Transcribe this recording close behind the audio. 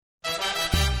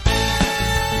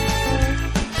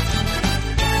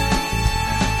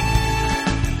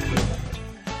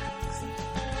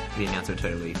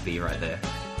totally be right there.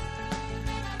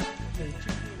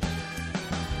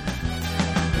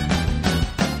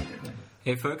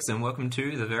 Hey folks, and welcome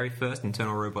to the very first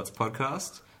Internal Robots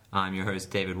podcast. I'm your host,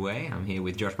 David Way. I'm here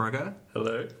with Josh Broker.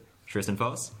 Hello. Tristan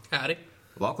Foss. Howdy.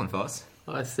 Lachlan Foss.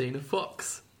 I seen a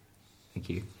fox. Thank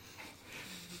you.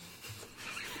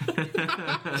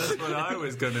 That's what I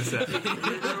was going to say. You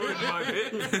ruined my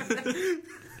bit.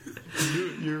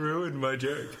 You ruined my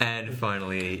joke. And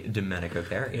finally, Domenico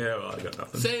Perry. Yeah, well, I got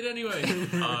nothing. Say it anyway.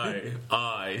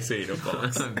 I seen a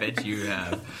fox. I bet you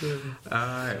have.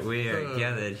 Alright, we are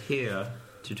gathered here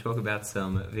to talk about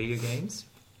some video games.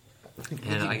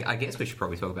 And I guess we should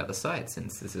probably talk about the site,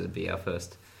 since this would be our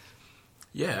first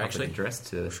Yeah, actually. address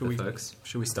to the folks.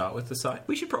 Should we start with the site?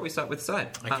 We should probably start with the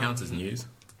site. That counts as news.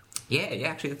 Yeah,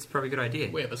 actually, that's probably a good idea.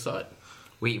 We have a site.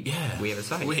 We have a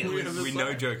site. We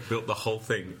no joke built the whole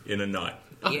thing in a night.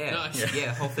 Yeah, nice.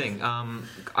 yeah, whole thing.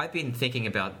 I've been thinking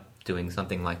about doing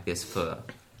something like this for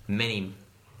many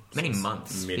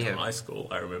months. Mid high school,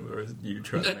 I remember you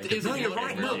trying to That make it. is No, a you're lot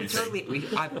right. of No, months. totally.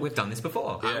 We've done this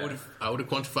before. Yeah. I would have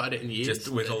quantified it in years. Just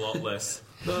with a lot less.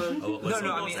 No,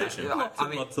 I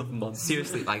mean, lots of months.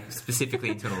 Seriously, like specifically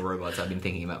internal robots, I've been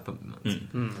thinking about for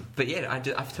months. But yeah,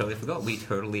 I've totally forgot. We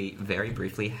totally, very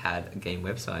briefly, had a game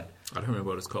website. I don't remember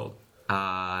what it's called.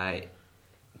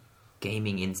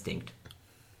 Gaming Instinct.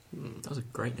 That was a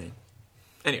great name.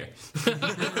 Anyway.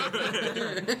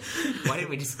 Why didn't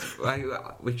we just?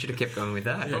 We should have kept going with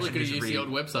that. Probably could have used the old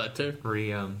website too.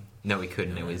 No, we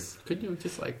couldn't. It was. Couldn't you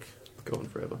just like go on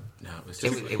forever? No, it was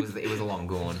just... It was a long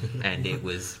gone, and it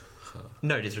was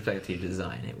no disrespect to your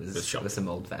design. It was shocking. some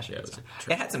old fashioned. Yeah, it was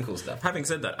it had some cool stuff, Having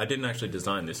said that, I didn't actually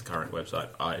design this current website.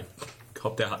 I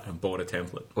hopped out and bought a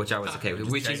template. which I was okay with.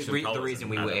 Just Which changed is some the colours reason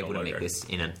we and were added able a to make logo. this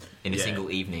in a Yeah.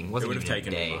 single evening. It Wasn't would have even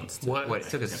taken a day. months. What? It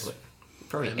took us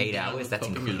probably And 8 down hours. the That's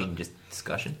top of including your- just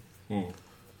discussion. Mm.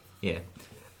 Yeah.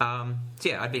 So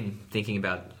yeah, I've been thinking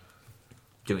about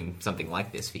doing something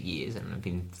like this for years, and I've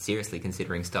been seriously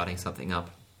considering starting something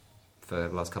up for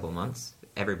the last couple of months.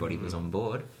 Everybody was on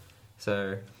board,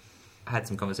 so I had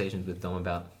some conversations with Dom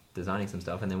about designing some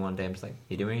stuff, and then one day I'm just like,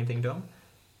 "You doing anything, Dom?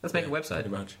 Let's make a website." Pretty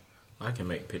much. I can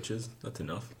make pictures. That's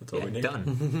enough. That's all Yeah, we need.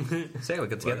 done. So yeah, we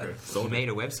got together. Logo. We Sorted. made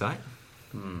a website,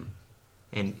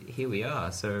 and here we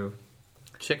are. So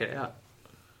Check it out.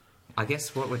 I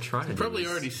guess what we're trying to You're do probably is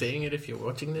already seeing it if you're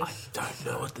watching I this. don't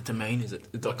know what the domain is.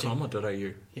 It .com or .au?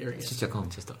 Hearing it's it. just a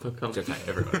contest. It's okay,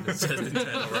 everyone. It says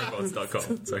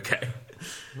internalrobots.com. It's okay.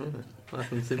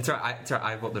 It's all right.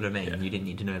 I bought the domain. Yeah. You didn't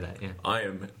need to know that. Yeah. I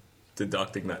am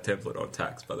deducting that template on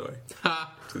tax, by the way.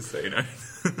 Ha! Just so you know.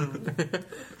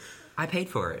 I paid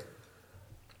for it.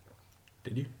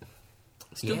 Did you?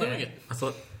 Still Yeah. doing it. I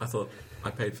thought I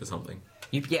paid for something.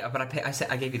 But I said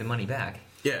I gave you the money back.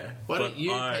 Yeah. Why but don't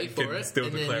you I pay for can it, still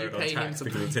and then declare you it on pay him tax to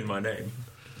because pay? it's in my name.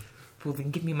 Well, then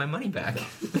give me my money back.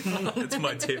 It's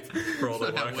my tip for all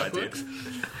the That's not work how I it did.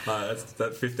 works.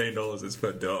 That $15 is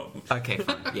for Dom. Okay,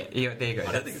 fine. Yeah, there you go.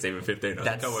 I don't think it's even 15. I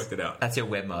think I worked it out. That's your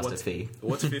webmaster fee.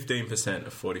 What's 15%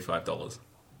 of $45?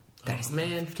 That is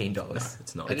Man. $15.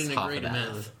 It's not. I didn't half agree of to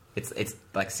that. math. It's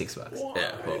like $6.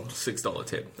 Yeah, well, $6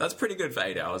 tip. That's pretty good for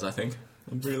 8 hours, I think.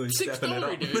 I'm really stepping it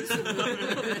up.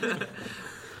 $6, dude.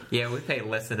 Yeah, we paid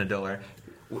less than $1.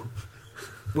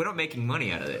 We're not making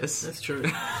money out of this. That's true.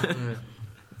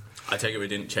 I take it we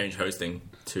didn't change hosting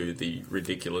to the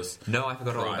ridiculous No, I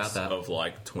forgot all about price that. of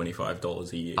like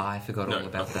 $25 a year. I forgot all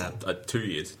about that. 2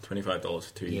 years, $25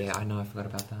 for 2 years. Yeah, I know. I forgot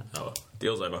about that. Oh, well,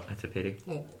 deal's over. That's a pity.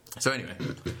 So anyway,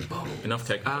 enough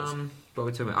technicals. What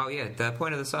we're talking about? Oh yeah, the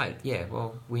point of the site. Yeah,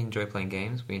 well, we enjoy playing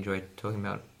games. We enjoy talking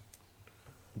about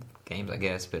games, I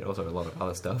guess, but also a lot of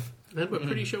other stuff. And we're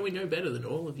pretty sure we know better than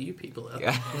all of you people out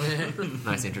there. Yeah.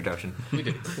 Nice introduction. We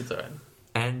do. It's alright.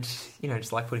 And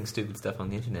just like putting stupid stuff on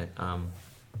the internet.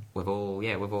 We've all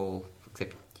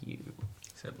except you,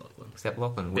 except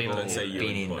Lachlan. We've Been all on say you been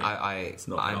in in. point. It's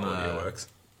not I'm how audio works.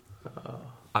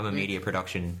 I'm a media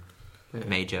production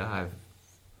major. I've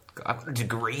got a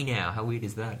degree now. How weird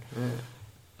is that?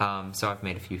 So I've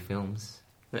made a few films.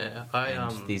 Yeah,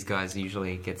 And these guys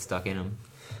usually get stuck in them.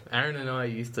 Aaron and I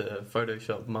used to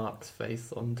Photoshop Mark's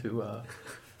face onto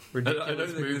ridiculous I know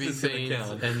that movie this is gonna scenes,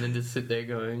 count. and then just sit there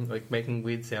going making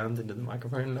weird sounds into the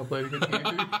microphone and uploading it to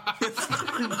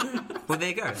YouTube. Well, there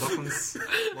you go. Lachlan's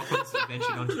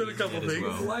ventured onto the internet as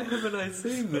well. Why haven't I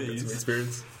seen Some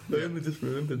experience. I only just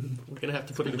remembered them. We're going to have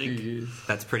to put a Been a few link. years.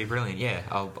 That's pretty brilliant. Yeah,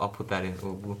 I'll put that in.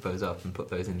 We'll whip those up and put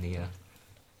those in the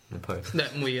post.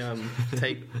 That and we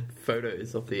take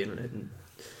photos off the internet and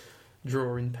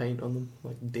draw in paint on them,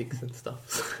 like dicks and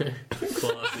stuff.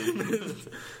 Classy.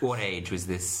 What age was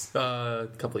this? A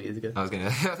couple of years ago. I thought you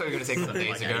were going to say a couple of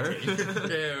days ago.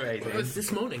 Yeah, right. It was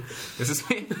this morning. This is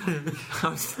me.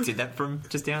 Did that from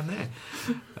just down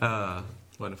there.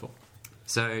 Wonderful.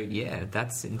 So yeah,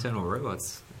 that's Internal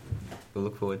Robots. We'll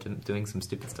look forward to doing some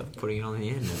stupid stuff, putting it on the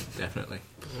internet. Definitely.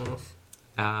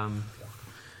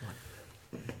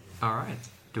 All right.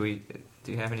 Do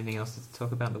you have anything else to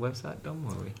talk about the website, Dom?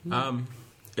 Or are we?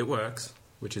 It works,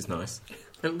 which is nice.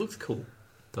 And it looks cool.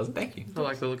 Doesn't thank you. I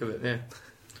like the look of it, yeah.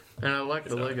 And I like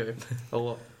the logo a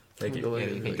lot. Thank you. The logo Yeah,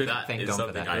 is thank really- That Thank is Dom for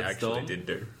something that. I That's actually Dom. did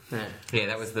do. Yeah. Yeah,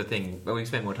 that was the thing. Well, we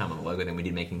spent more time on the logo than we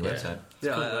did making the Yeah. website.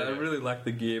 Yeah, Cool I logo. really like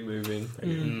the gear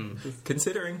moving.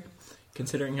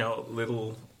 Considering how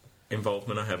little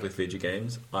involvement I have with video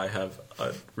games, I have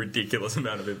a ridiculous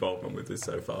amount of involvement with this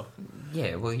so far.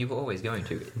 Yeah, well, you were always going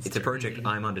to. It's a project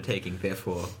I'm undertaking,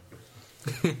 therefore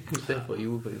Therefore,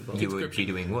 you will be involved. you would be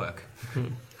doing work.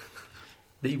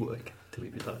 The work, to be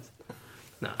precise.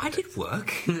 No, I did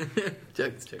work.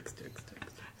 jokes.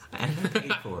 And I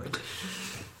paid for it.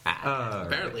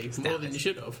 Apparently, more than you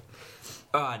should have.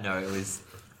 Oh, no, it was...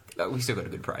 we still got a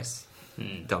good price.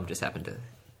 Dom just happened to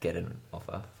get an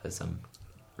offer for some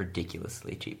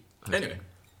ridiculously cheap... Anyway,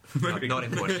 Not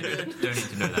important. Don't need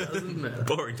to know that. Doesn't matter.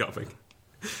 boring topic.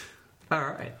 All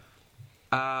right.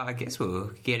 I guess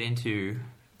we'll get into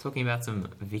talking about some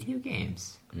video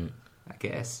games. I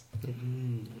guess.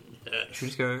 Should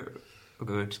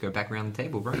we just go back around the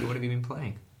table, bro? What have you been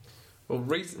playing? Well,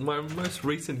 my most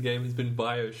recent game has been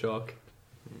BioShock,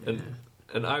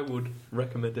 and I would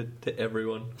recommend it to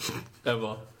everyone,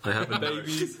 ever. I have a note.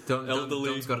 Babies, Elderly. elderly.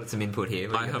 Dom's got some input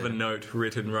here. I have a note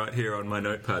written right here on my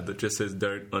notepad that just says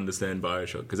 "Don't understand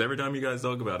Bioshock" because every time you guys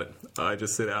talk about it, I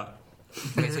just sit out.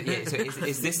 Okay, so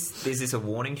is this a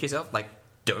warning to yourself? Like,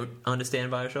 don't understand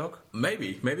Bioshock?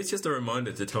 Maybe it's just a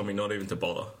reminder to tell me not even to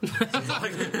bother.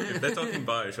 Like, if they're talking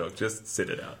Bioshock, just sit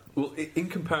it out. Well, in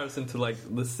comparison to like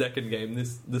the second game,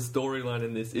 the storyline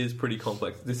in this is pretty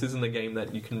complex. This isn't a game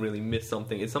that you can really miss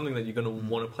something. It's something that you're going to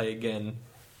want to play again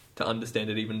to understand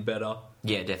it even better.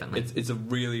 Yeah, definitely. It's a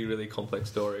really, really complex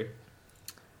story.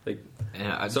 Like,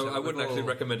 so I wouldn't actually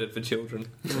recommend it for children,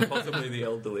 possibly the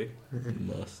elderly.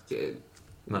 Must.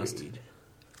 Must.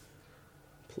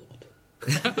 Plot.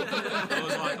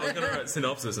 I was going to write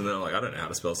synopsis, and then I'm like, I don't know how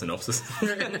to spell synopsis.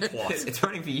 Plot. It's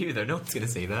running for you though. No one's going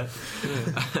to see that.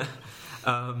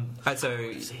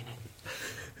 So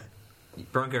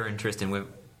Bronco and Tristan,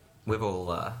 we've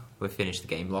all we've finished the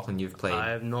game. Lachlan, you've played. I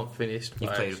have not finished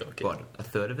You've played BioShock yet. what, a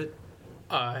third of it?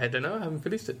 I don't know. I haven't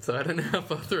finished it, so I don't know how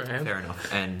far through I am. Fair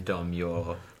enough. And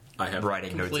you're I have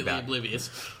writing notes Completely about. oblivious.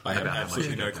 I have about how much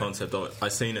absolutely you no know. concept of it.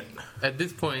 I've seen it. At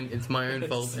this point, it's my own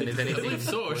fault, and if anything, We've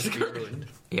saw it's it. ruined.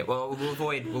 Yeah, well, we'll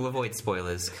avoid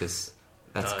spoilers because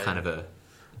that's Oh, kind of a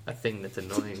thing that's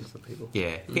annoying for people.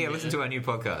 yeah. Listen to our new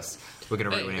podcast. We're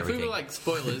going to Hey, ruin if we everything. were like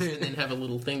spoilers and then have a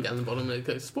little thing down the bottom that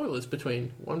goes spoilers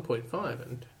between 1.5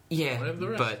 and yeah, whatever the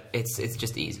rest. but it's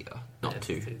just easier not Yeah,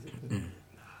 to. it's easy.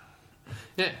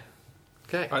 Yeah.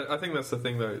 Okay. I think that's the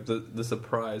thing, though. The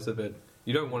surprise of it.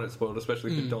 You don't want it spoiled,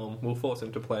 especially for Dom. We'll force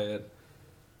him to play it.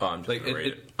 Oh, I'm just Like, going to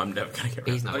read it. I'm never going to get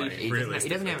around He's to not. playing it,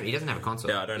 realistically. He doesn't have a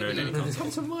console. Yeah, I don't own any console.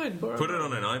 Come to mine, bro. Put it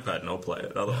on an iPad and I'll play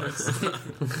it. Otherwise,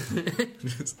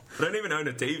 I don't even own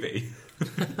a TV.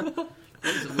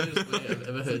 That's the weirdest thing I've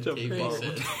ever heard Such a TV bum.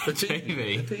 said.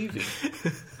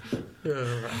 TV.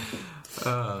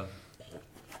 All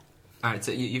right,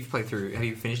 so you've played through. Have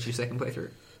you finished your second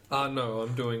playthrough? No,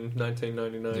 I'm doing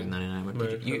 1999. Doing 99. What Mode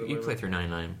did at the you moment. played through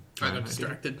 99. I got did you?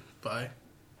 distracted by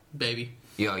baby.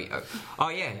 Yeah. Oh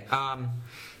yeah.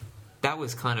 That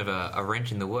was kind of a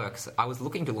wrench in the works. I was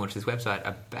looking to launch this website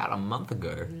about a month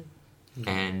ago,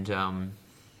 and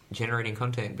generating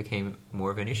content became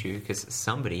more of an issue because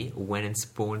somebody went and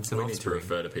spawned some We need to offspring.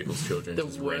 refer to people's children The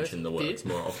as wrench in the works worst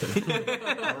more often.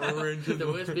 The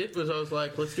worst bit was I was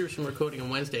like, let's do some recording on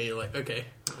Wednesday. You're like, okay,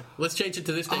 let's change it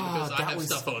to this day Oh, because I that have was-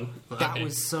 stuff on. that Okay.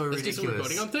 was so Let's do some ridiculous.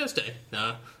 recording on Thursday.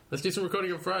 Nah. Let's do some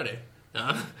recording on Friday.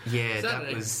 Nah. Yeah, Saturday.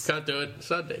 that was Can't do it.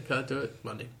 Sunday. Can't do it.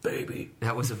 Monday. Baby.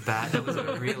 that was a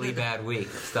really bad week.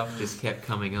 Stuff just kept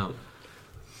coming up,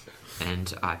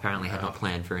 and I apparently had not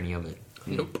planned for any of it.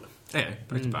 Nope. Anyway,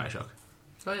 back to Bioshock.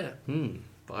 Oh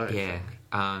yeah.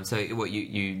 Yeah. So what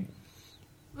you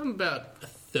I'm about a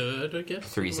third, I guess.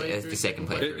 Three of the way the through second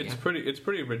playthrough. It's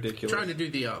pretty ridiculous. Trying to do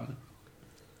the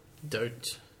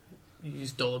don't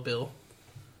use dollar bill.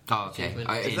 Oh, okay. Achievement.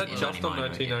 Is that just on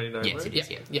 1999 Yes, mode? it Yeah, is.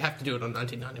 Yeah. you have to do it on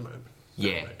 1990 mode.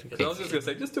 Yeah. To get So I was just gonna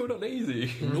say, just do it on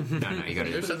easy. No, you got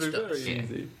to There's do This would be such very stuff. Yeah.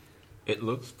 easy. It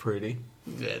looks pretty.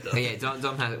 Yeah, it does. But yeah,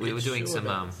 Dom had, we It were doing sure some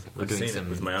does. we're I've doing seen it some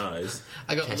with my eyes.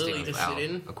 I got testing Lily to of sit our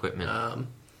in equipment.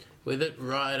 with it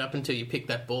right up until you pick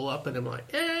that ball up, and I'm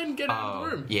like, and get out of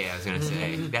the room. Yeah, I was gonna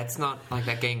say that's not like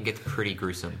that game gets pretty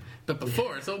gruesome. But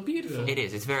before, it's all beautiful. It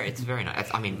is. It's very nice.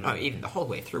 I mean, even the whole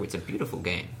way through, it's a beautiful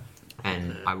game.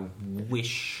 And I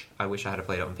wish I had to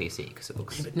play it on PC because it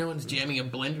looks. But no one's jamming a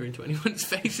blender into anyone's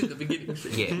face at the beginning.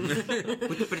 Yeah,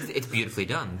 but it's beautifully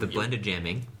done. The blended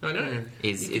jamming I know.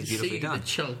 is You can beautifully see done. the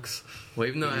chunks. Well,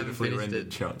 even though I haven't Beautifully finished rendered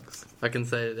it, chunks. I can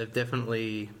say that they've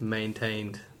definitely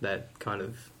maintained that kind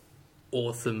of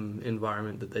awesome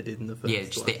environment that they did in the first. Yeah,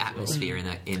 just one the as well. atmosphere in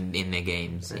that in their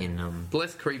games.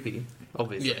 Less creepy,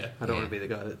 obviously. Yeah. I don't Yeah. want to be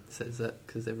the guy that says that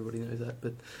because everybody knows that.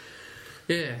 But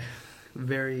yeah,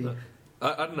 very.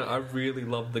 I don't know. I really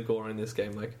love the gore in this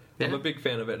game. Like, I'm Yeah. a big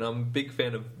fan of it, and I'm a big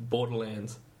fan of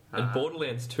Borderlands. And Ah.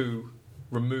 Borderlands 2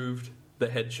 removed the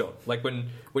headshot. Like when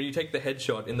you take the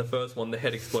headshot in the first one, the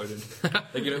head exploded.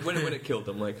 Like, you know, when it killed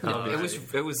them. Like,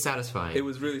 obviously. it was satisfying. It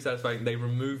was really satisfying. They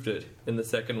removed it in the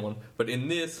second one, but in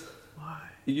this,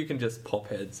 you can just pop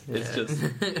heads. It's Yeah. just,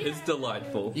 it's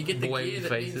delightful. You get the Wave gear that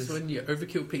faces. means when you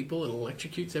overkill people, it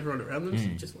electrocutes everyone around them. So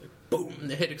Mm. it's just like boom, and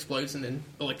the head explodes, and then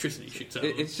electricity shoots out.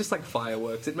 It's just like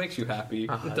fireworks. It makes you happy.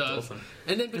 Ah, It that's does. awesome.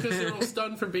 And then because they're all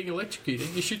stunned from being electrocuted,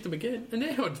 you shoot them again, and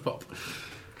their heads pop.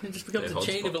 And it just becomes Their a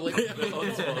chain of hodgepop.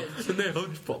 electrocuted And they're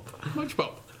hodge pop. Hodge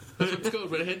pop. That's what it's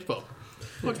called when a head pop.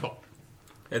 Hodge pop.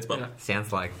 It's bum.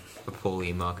 Sounds like a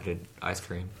poorly marketed ice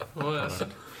cream. Oh, yeah.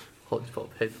 Hodge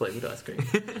pop, head flavoured ice cream.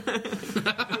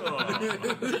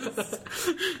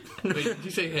 Wait, did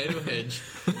you say head or hedge?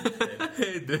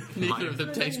 Head. Neither of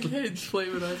them taste good. Hedge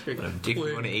flavoured ice cream. Do you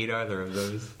want to eat either of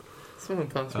those? Someone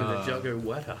passed me the Juggo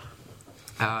Water.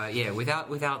 Yeah,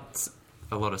 without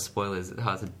a lot of spoilers, it's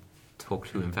hard to talk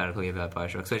too emphatically about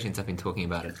Bioshock, especially since I've been talking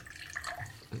about it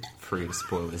through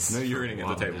spoilers. No for a urinating at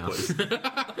while the table,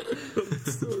 now.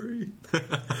 please. Sorry.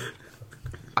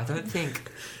 I don't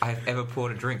think I've ever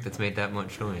poured a drink that's made that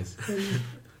much noise.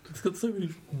 It's got so many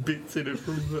bits in it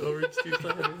from the orange juice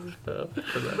I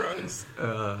had. Gross.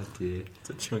 Oh dear. It's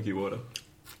a chunky water.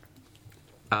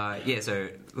 Yeah, so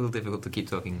a little difficult to keep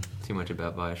talking too much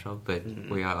about Bioshock, but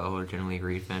we are all generally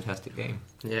agreed, fantastic game.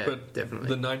 Yeah, But definitely.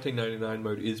 the 1999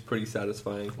 mode is pretty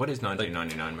satisfying. What is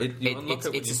 1999 mode? You unlock it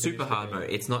when It's you a super finish the hard game. mode.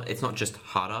 It's not just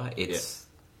harder. It's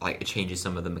like it changes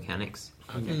some of the mechanics,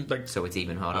 Okay. Like, so it's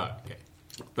even harder. Okay.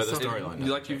 But the so- storyline.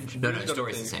 you- like you've No, really the gotta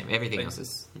story's the think- same. Everything like, else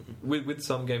is. with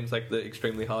some games like the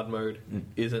extremely hard mode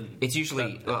isn't. It's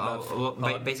usually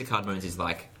hard. basic hard modes is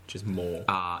like just more.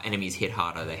 enemies hit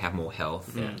harder, they have more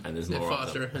health, And there's They're more of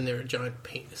faster, them. and they're a giant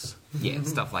penis. yeah,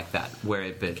 stuff like that.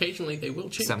 Where but Occasionally, they will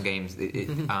change. some games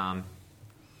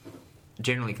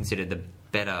generally considered the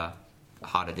better,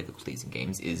 harder difficulties in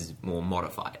games is more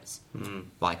modifiers,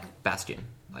 like Bastion,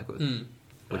 like which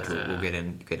we'll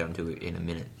get onto in a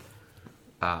minute.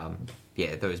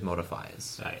 Yeah, those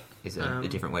modifiers Right. is a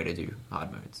different way to do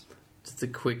hard modes. Just a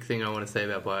quick thing I want to say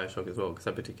about Bioshock as well, because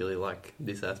I particularly like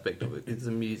this aspect of it, is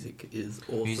the music is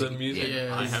awesome. The music,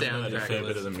 Yeah. I the have heard a soundtrack fair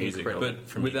bit of the is music, incredible. but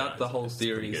from you without guys, the whole it's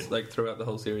pretty series, good. like throughout the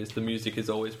whole series, the music is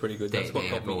always pretty good. That's They what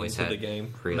have got me always into the had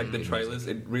game. really Like the good trailers,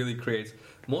 it really creates.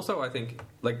 More so, I think,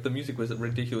 like the music was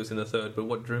ridiculous in the third, but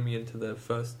what drew me into the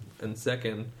first and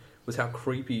second was how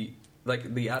creepy,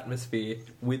 like the atmosphere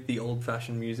with the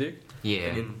old-fashioned music. Yeah,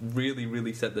 Like, it really,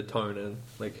 really set the tone, and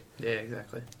like. Yeah,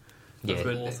 exactly. yeah.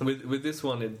 But awesome. with this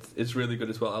one, it's really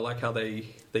good as well. I like how they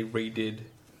redid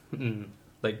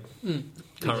like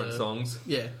current The- songs.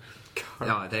 Yeah.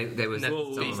 Oh, they were some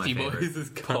of my Beastie favourite. Boys is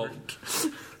current.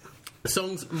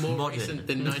 Songs more Modern. recent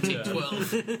than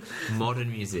 1912.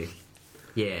 Modern music.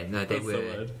 Yeah, no, That's the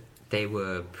word. they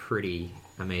were pretty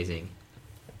amazing.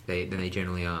 They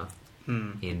generally are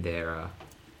in their.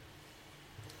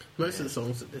 Most of the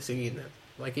songs that they're singing, that,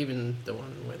 like even the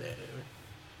one where they're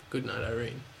 "Good Night,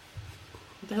 Irene."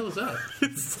 What the hell is that?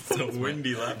 It's a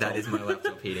windy laptop. That is my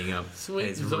laptop heating up. Sweet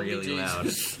It's zombie really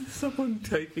Jesus. loud. Someone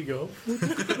taking off.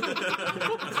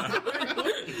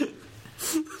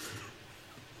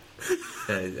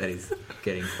 That is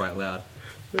getting quite loud.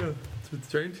 Yeah, it's a bit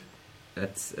strange.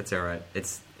 That's all right.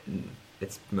 It's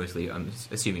mostly I'm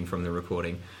assuming from the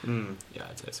recording. Yeah,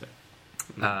 I'd say so.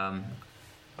 Um,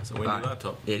 It's a windy Right.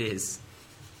 laptop. it is.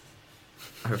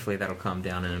 Hopefully that'll calm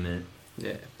down in a minute.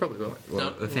 Yeah, probably will. Well, No,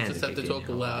 the we'll fans just have have to kicked in talk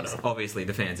now, louder. Obviously,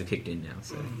 the fans have kicked in now,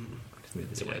 so just move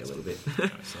this away a little bit.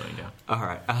 Slowing down. All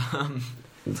right.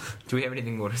 Do we have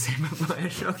anything more to say about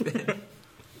Bioshock then?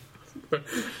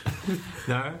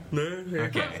 No. No, yeah,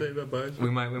 Okay. can't say about Bioshock. We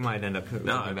might end up No,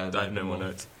 talking about I that have no more more.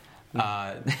 notes.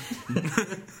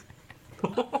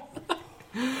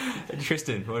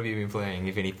 Tristan, what have you been playing,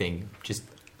 if anything? Just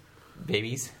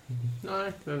babies?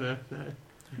 No.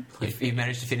 You've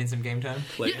managed to fit in some game time?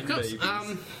 Yeah, of course. Babies.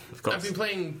 I've been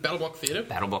playing Battleblock Theatre.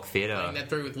 Battleblock Theatre. Playing that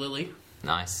through with Lily.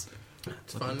 Nice.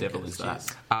 It's fun. the devil 'cause is that?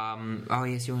 she's- Oh,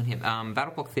 yes, you want him.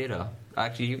 Battleblock Theatre.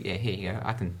 Actually, here you go.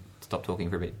 I can stop talking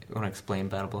for a bit. You want to explain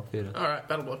Battleblock Theatre? Alright,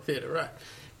 Battleblock Theatre, right.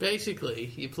 Basically,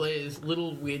 you play as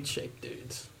little weird shaped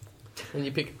dudes. And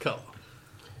you pick a colour.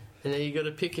 And then you got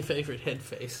to pick your favourite head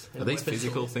face. and Are these weapon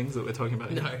physical sword. things that we're talking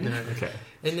about? No. here? Okay.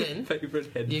 And then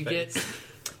Favorite head you face. get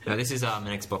No, this is an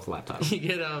Xbox laptop. you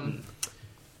get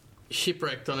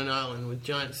shipwrecked on an island with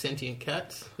giant sentient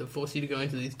cats that force you to go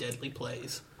into these deadly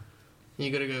plays. And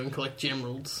you got to go and collect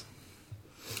gems.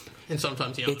 And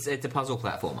sometimes you It's a puzzle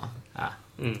platformer.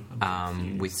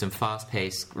 With some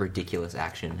fast-paced, ridiculous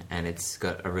action, and it's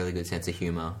got a really good sense of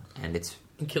humour, and it's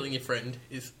and killing your friend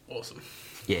is awesome.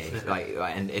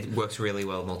 and it works really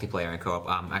well multiplayer and co-op.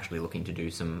 I'm actually looking to do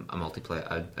a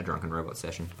multiplayer, a drunken robot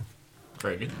session.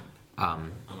 Very good.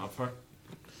 Um, I'm up for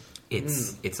it.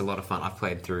 it's a lot of fun. I've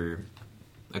played through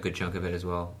a good chunk of it as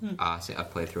well. So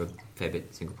I've played through a fair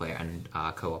bit single player and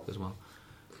co-op as well.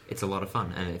 It's a lot of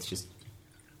fun, and it's just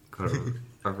got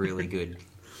a really good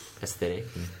aesthetic.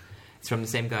 And it's from the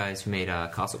same guys who made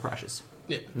Castle Crashers,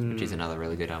 Yeah. which is another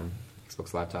really good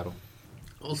Xbox Live title.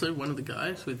 Also, one of the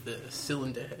guys with the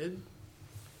cylinder head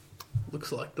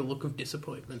looks like the look of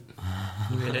disappointment.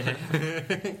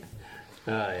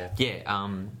 Yeah. Yeah,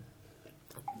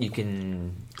 you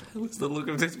can. What's the look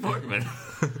of disappointment?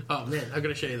 Oh man, I've got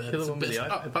to show you that. Kill It's the one the with best.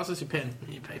 the Oh, pass us your pen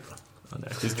and your paper. Oh, no.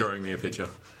 He's drawing me a picture.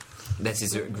 This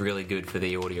is really good for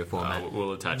the audio format.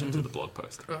 We'll attach it to the blog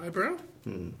post. Eyebrow.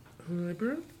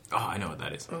 Eyebrow. Oh, I know what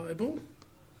that is. Eyeball.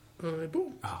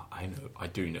 Eyeball. Oh, I know. I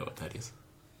do know what that is.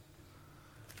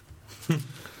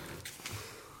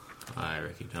 I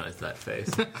recognise that face.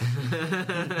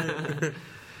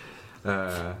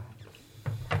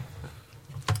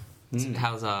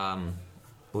 How's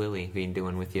Lily been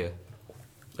doing with you?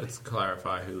 Let's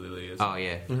clarify who Lily is. Oh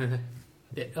yeah,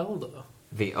 The elder.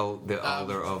 the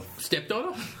older of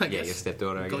Stepdaughter, I yeah, guess. your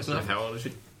stepdaughter. I Close guess. enough. How old is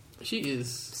she? She is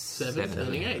 7, Seven.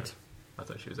 turning 8. I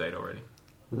thought she was 8 already.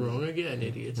 Wrong again,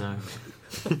 idiot. No,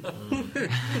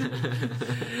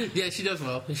 Yeah, she does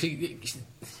well.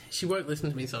 She won't listen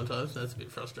to me sometimes. That's a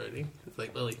bit frustrating. It's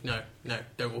like, Lily, no,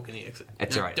 don't walk in the exit.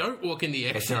 It's No, all right. Don't walk in the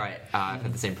exit. it's all right. I've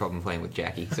had the same problem playing with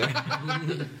Jackie, so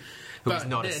who's But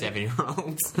not a then-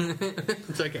 7-year-old.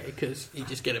 It's okay, because you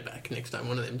just get it back next time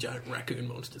one of them giant raccoon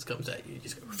monsters comes at you. You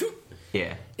just go phew,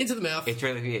 Yeah, into the mouth. it's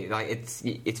really weird. Like it's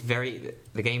very.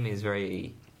 The game is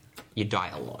very. You die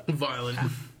a lot. Violent.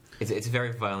 It's a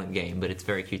very violent game, but it's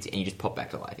very cute, and you just pop back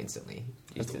to life instantly.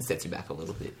 It sets you back a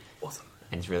little bit. Awesome.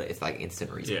 And it's like instant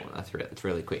respawn. Yeah. It's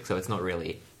really quick, so it's not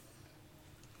really.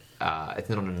 It's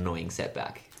not an annoying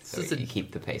setback. So It's just you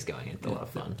keep the pace going. It's a lot of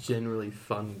fun. Generally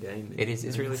fun game. It is.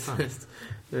 It's really fun.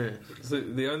 Yeah. So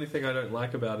the only thing I don't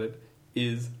like about it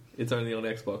is it's only on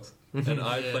Xbox, and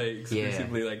I Yeah. play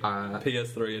exclusively like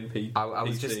PS3 and I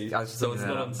was PC. just So looking it's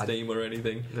not that on up. Steam or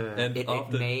anything. Yeah. And It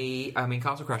after may. I mean,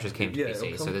 Castle Crashers came to Yeah, PC,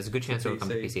 it'll so come there's a good chance to it'll come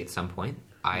to PC. PC at some point.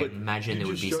 I But imagine you there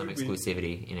would just be some showed me-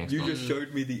 exclusivity in Xbox. you just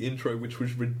showed me the intro, which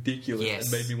was ridiculous Yes.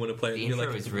 and made me want to play it. The And you're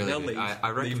intro like, is really "Now good. leave. I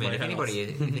Leave recommend my if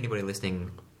house." anybody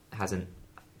listening hasn't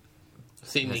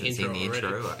Seen the intro seen the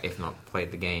intro, already. if not played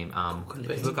the game,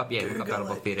 it. look up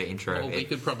Battleblock Theatre intro. Or we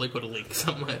could probably put a link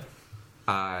somewhere.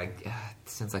 It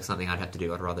sounds like something I'd have to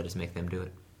do. I'd rather just make them do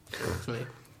it. It's me.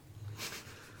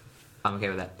 I'm okay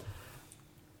with that.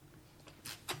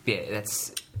 Yeah,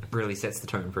 that's really sets the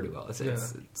tone pretty well. It's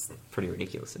pretty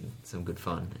ridiculous and some good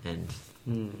fun, and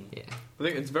yeah, I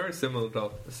think it's very similar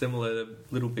to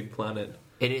Little Big Planet.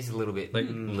 it is a little bit Like-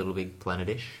 Little Big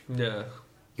Planet-ish. Yeah,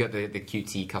 You got the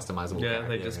cutesy customizable. yeah.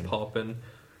 character They just and- pop and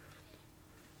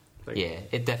like, Yeah,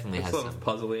 it definitely it's has sort of some.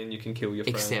 puzzly, and you can kill your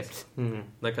friends. Except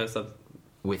That kind of stuff.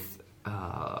 with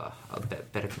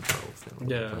better controls than Little Big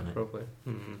Yeah, Planet. probably.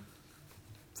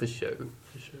 For show.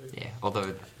 Yeah,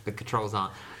 although the controls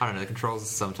aren't. I don't know. The controls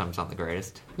sometimes aren't the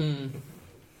greatest. When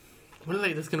are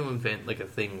they just going to invent like a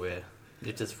thing where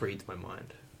it just reads my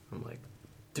mind? I'm like,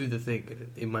 do the thing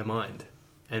in my mind,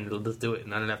 and it'll just do it,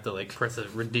 and I don't have to like press a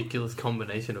ridiculous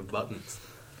combination of buttons.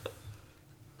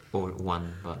 Or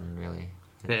one button, really.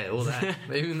 Yeah, all that.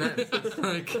 Even that's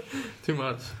like too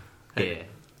much. Hey,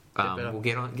 Yeah. better. We'll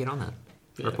get on that.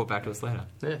 Yeah. Report back to us later.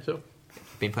 Yeah, sure.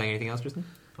 Been playing anything else, Tristan?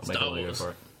 I'll make Star a video Wars. for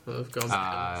it. I've gone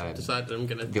back and decided I'm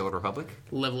going The to Old Republic.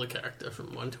 level a character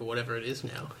from 1 to whatever it is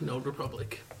now in Old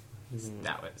Republic.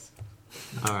 That was.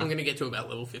 All I'm right. going to get to about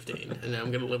level 15, and then I'm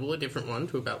going to level a different one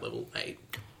to about level 8.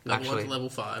 Level 1 Actually- to level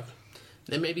 5.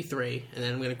 Then maybe 3, and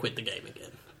then I'm going to quit the game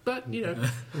again. but you know,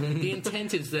 the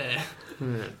intent is there.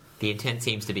 The intent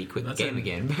seems to be quit the That's game an-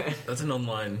 again. That's an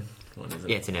online one, isn't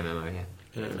Yeah, it? it's an MMO.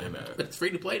 Yeah. But it's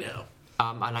free to play now.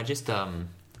 And I just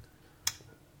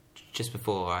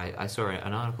before I saw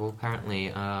an article apparently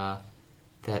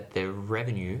that their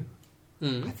revenue,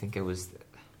 I think it was,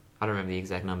 I don't remember the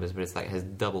exact numbers, but it's like has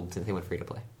doubled since they went free to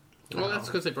play. Well, that's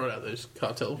because they brought out those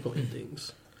cartel coin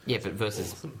things. Yeah, but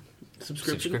versus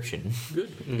subscription.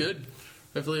 Good.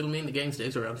 Hopefully, it'll mean the game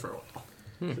stays around for a while.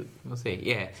 We'll see.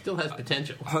 Yeah. Still has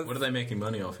potential. What are they making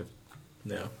money off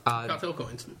now? Cartel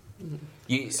coins.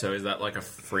 So is that like a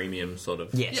freemium sort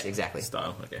of Yes, Yeah. exactly.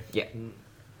 style? Okay. Yeah.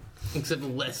 Except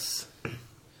less.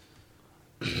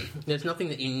 There's nothing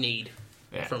that you need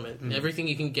Yeah. from it. Everything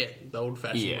you can get the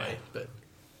old-fashioned Yeah. way. But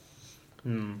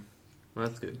Well,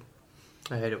 that's good.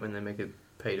 I hate it when they make it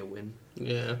pay to win.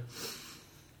 yeah,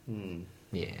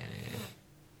 Yeah.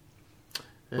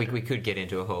 We could get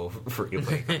into a whole free to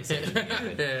play conversation.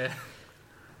 Yeah, yeah.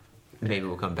 but maybe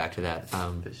we'll come back to that.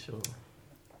 For sure.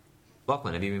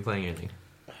 Lachlan, have you been playing anything?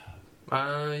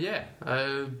 Yeah.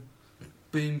 I've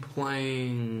been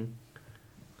playing...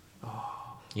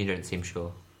 You don't seem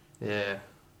sure. Yeah,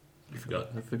 You forgot.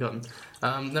 I've forgotten.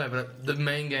 No, but the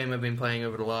main game I've been playing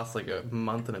over the last like a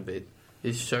month and a bit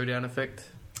is Showdown Effect,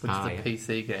 which is a yeah.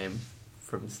 PC game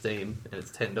from Steam, and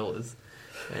it's $10.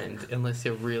 And unless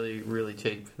you're really, really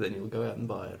cheap, then you'll go out and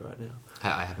buy it right now.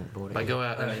 I haven't bought it. I yet. go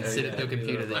out and then sit yeah, at your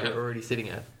computer that yeah. you're already sitting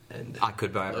at, and I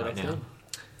could buy it load right up now. Steam.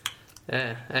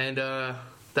 Yeah, and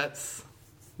that's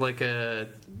like a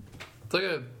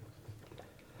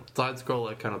side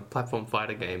scroller kind of platform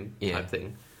fighter game Yeah. type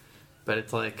thing, but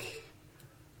it's like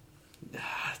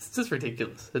it's just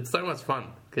ridiculous. It's so much fun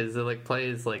because it like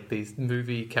plays like these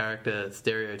movie character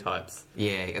stereotypes,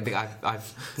 Yeah, I think I've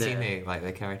seen Yeah.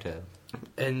 their character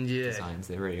and yeah, designs.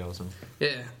 They're really awesome.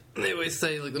 yeah. They always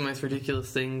say like the most ridiculous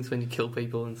things when you kill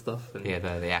people and stuff. And, Yeah,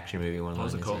 the action movie one. What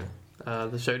was it called?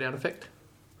 the Showdown Effect,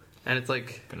 and it's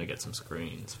like Gonna get some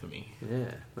screens for me.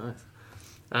 yeah, nice.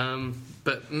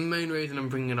 But main reason I'm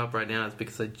bringing it up right now is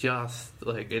because I just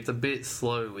like it's a bit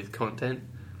slow with content.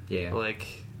 Yeah. Like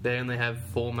they only have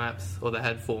 4 maps, or they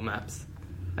had 4 maps,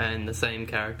 and the same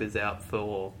characters out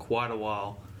for quite a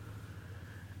while.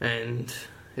 And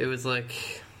it was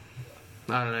like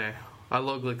I don't know. I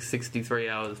logged like 63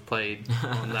 hours played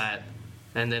on that,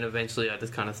 and then eventually I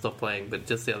just kind of stopped playing. But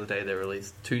just the other day they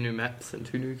released 2 new maps and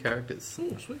 2 new characters.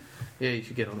 Oh, sweet. Yeah, you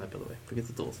should get on that by the way because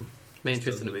it's awesome. Me and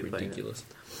Tristan have been playing it. ridiculous.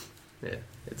 Yeah,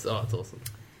 it's awesome.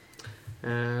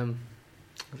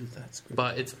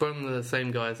 But it's from the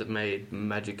same guys that made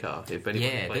Magikarp. If anyone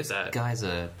Yeah, played those that, guys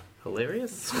are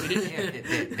hilarious.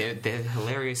 yeah, they're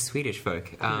hilarious Swedish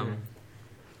folk.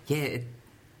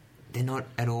 They're not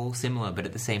at all similar, but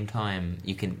at the same time,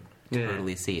 you can Yeah.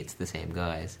 totally see it's the same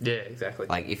guys. Yeah, exactly.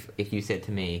 Like if you said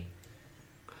to me,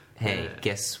 "Hey, Yeah.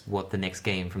 guess what the next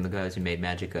game from the guys who made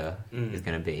Magica is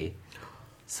going to be?"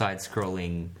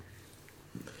 Side-scrolling.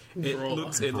 It Brawler.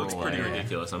 looks pretty Brawler.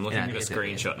 ridiculous. I'm looking Yeah, at a it's-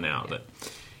 screenshot now that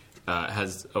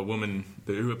has a woman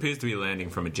who appears to be landing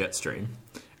from a jet stream,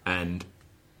 and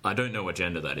I don't know what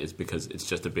gender that is because it's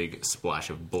just a big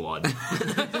splash of blood.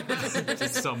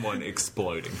 Just someone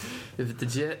exploding. If it's a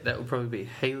jet, that would probably be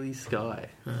Haley Sky,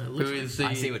 who looks is the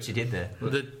I see what you did there.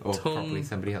 the Or Tom. probably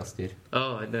somebody else did.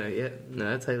 Oh, I know. Yeah, no,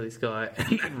 that's Haley Sky. I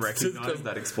didn't recognise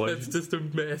that explosion. That's just a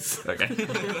mess. Okay. I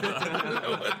don't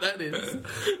know what that is.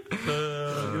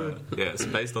 Yeah, so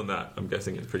based on that, I'm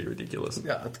guessing it's pretty ridiculous.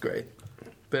 Yeah, that's great.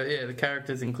 But yeah, the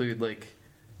characters include like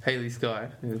Haley Sky,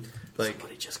 who like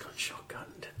Somebody just got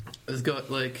shotgunned. has got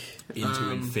like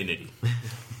Into infinity.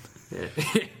 Yeah.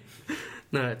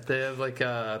 No, they have like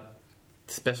a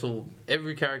special.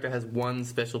 Every character has one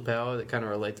special power that kind of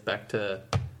relates back to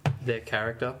their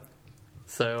character.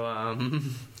 So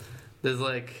there's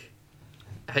like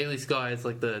Haley Sky is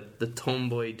like the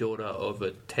tomboy daughter of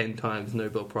a 10 times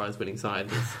Nobel Prize winning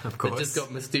scientist Of course. that just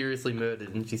got mysteriously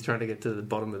murdered, and she's trying to get to the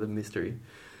bottom of the mystery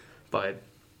by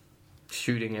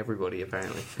shooting everybody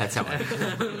apparently. That's how I.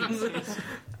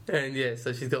 And yeah,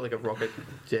 so she's got like a rocket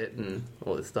jet and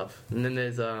all this stuff. And then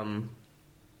there's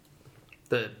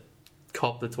the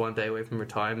cop that's one day away from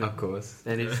retirement. Of course.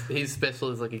 And his special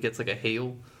is like he gets like a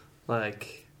heal,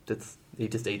 like he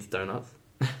just eats donuts.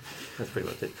 That's pretty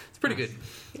much it. It's pretty good.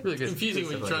 It's really good. Confusing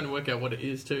when you're trying to work out what it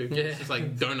is too. Yeah. It's just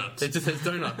like donuts. It just says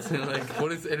donuts. And like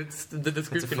what is? And it's the It's a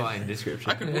description. fine description.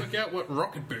 I could work out what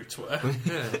rocket boots were.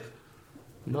 Yeah.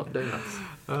 Not donuts.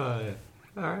 All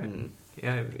right.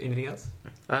 Yeah. Anything else?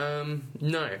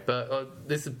 No, but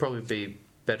this would probably be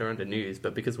better under news.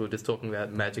 But because we were just talking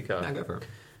about Magikarp. No, go for it.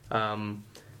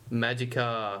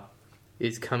 Magikarp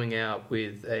is coming out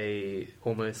with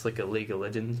almost like a League of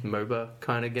Legends MOBA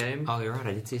kind of game. Oh, you're right.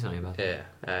 I did see something about that.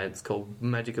 Yeah, it's called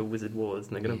Magical Wizard Wars,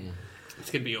 and they're gonna. Yeah.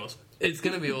 It's gonna be awesome. It's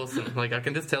gonna be awesome. Like I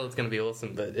can just tell it's gonna be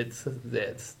awesome, but it's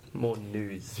more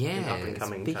news, and up and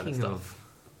coming kind of Speaking stuff.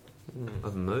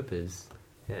 of MOBAs,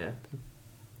 Yeah.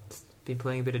 been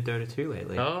playing a bit of Dota 2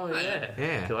 lately. Oh yeah.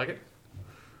 Yeah. Do you like it?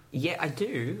 Yeah, I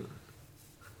do,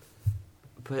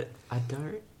 but I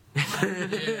don't.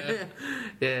 Yeah.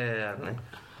 Yeah. I don't know.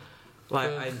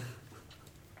 Like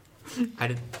I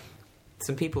did.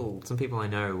 Some people I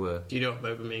know were. Do you know what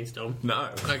MOBA means, Dom? No.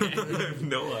 Okay. I have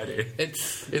no idea.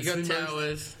 It's It's you got the most-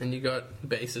 towers and you got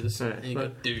bases Right, and you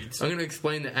but- got dudes. I'm going to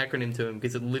explain the acronym to him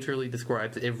because it literally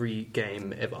describes every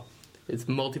game ever. It's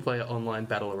multiplayer online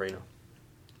battle arena.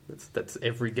 That's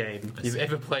every game you've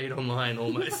ever played online,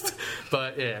 almost.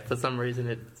 But yeah, for some reason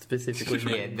it specifically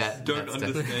Yeah, means Don't that's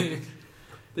understand.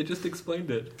 They just explained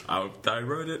it. I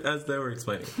wrote it as they were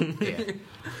explaining. Yeah,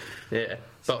 yeah.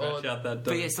 Scratch out that.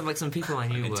 but yeah, some people I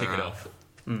knew And were, tick it off.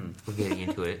 were getting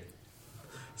into it.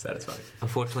 Satisfying.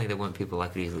 Unfortunately, there weren't people I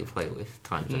could easily play with,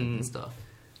 time zones and stuff.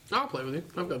 I'll play with you.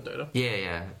 I've got Dota.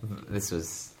 Yeah. This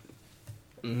was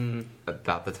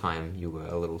about the time you were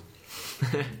a little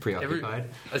preoccupied.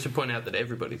 I should point out that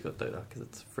everybody's got Dota because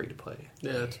it's free to play,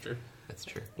 Yeah, that's true. That's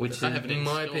true. which I is, have it in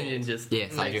my installed. opinion, just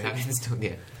Yes, I makes do have it it installed.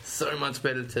 Yeah. so much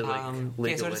better to like.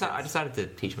 League So of I Legends. decided to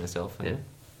teach myself. And Yeah,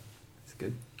 it's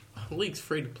good. League's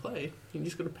free to play. You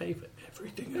just got to pay for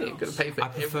everything Yeah, else. you've got to pay for I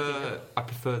everything.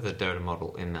 prefer the Dota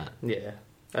model in that. Yeah,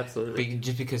 absolutely.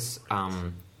 Just because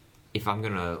if I'm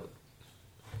gonna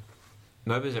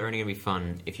MOBAs are only gonna be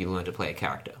fun if you learn to play a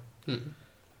character,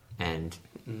 and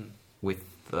with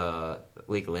the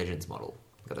League of Legends model,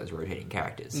 got those rotating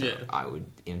characters. So Yeah. I would,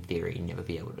 in theory, never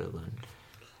be able to learn.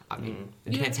 I mean,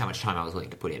 it depends how much time I was willing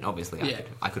to put in. Obviously, Yeah.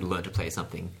 I could learn to play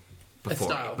something before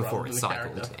style before rather it than a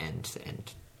cycled, character.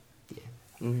 and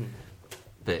yeah.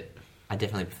 But I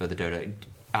definitely prefer the Dota,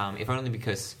 if only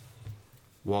because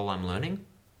while I'm learning,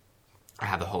 I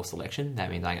have a whole selection.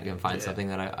 That means I can find Yeah. something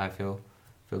that I feel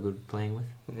good playing with.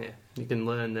 Yeah, you can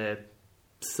learn their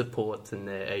supports and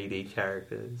their AD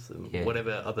characters and Yeah.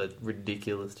 whatever other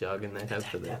ridiculous jargon they have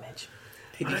for them.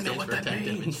 I don't know what that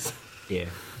means. Yeah,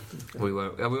 we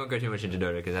won't go too much into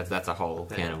Dota because that's a whole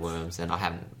can of Yes. worms, and I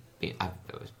haven't. It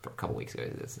was a couple of weeks ago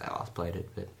that I last played it,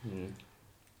 but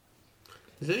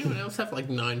Does anyone else have like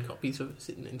 9 copies of it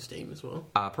sitting in Steam as well?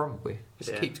 probably.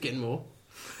 Just Yeah. keeps getting more.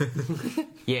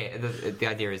 Yeah, the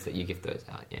idea is that you gift those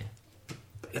out. Yeah.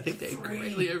 I think they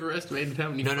greatly overestimated how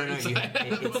many No. frames You, I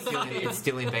have. it's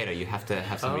still in beta. You have to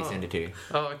have somebody Oh. send it to you.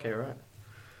 Oh, okay, right.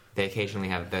 They occasionally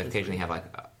have like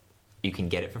you can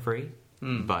get it for free,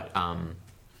 but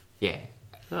yeah,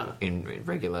 Ah. in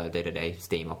regular day-to-day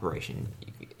Steam operation,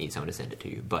 you need someone to send it to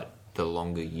you. But the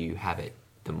longer you have it,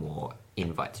 the more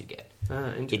invites you get.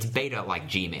 Interesting. It's beta like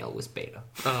Gmail was beta.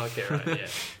 Oh, okay, right, yeah.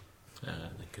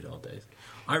 The good old days.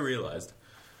 I realised.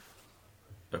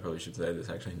 I probably should say this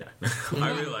actually. No.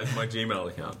 I realised my Gmail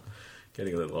account,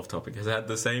 getting a little off topic, has had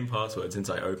the same password since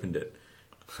I opened it.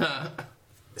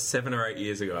 7 or 8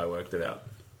 years ago, I worked it out.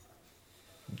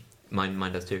 Mine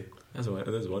does too. That's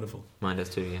wonderful. Mine does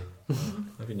too. Yeah.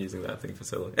 I've been using that thing for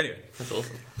so long. Anyway, That's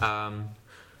awesome.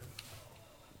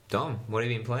 Dom, what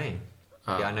have you been playing?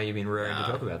 Yeah, I know you've been raring to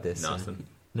talk about this. Nothing.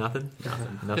 Nothing.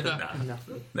 Nothing. Nah.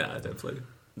 Nah, I don't play it.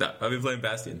 No, I've been playing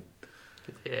Bastion.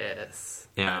 Yes.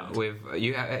 Yeah, And-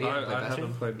 you have played I Bastion?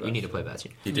 haven't played You need to play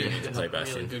Bastion. You do need to It's play a really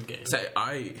Bastion. good game. So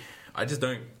I just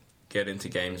don't get into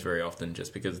games very often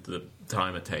just because of the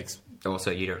time it takes.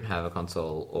 Also, you don't have a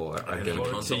console or I a don't game. have a Or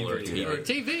a console or a TV. Or a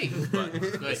TV. TV.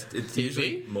 But Wait, it's TV?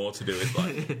 usually more to do with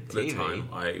like the TV. time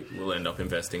I will end up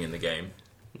investing in the game.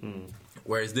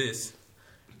 Whereas this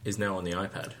is now on the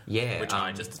iPad. Yeah, Which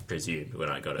I just presumed when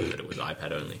I got it that it was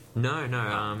iPad only.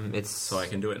 No, it's So I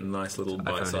can do it in nice little iPhone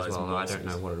bite-sized as well. I don't morsels.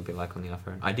 know what it'll be like on the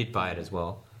iPhone. I did buy it as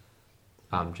well,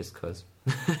 just because.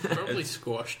 Probably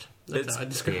squashed. That's It's- how I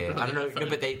describe Yeah, it. I don't know, no,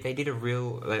 but they did a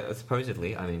real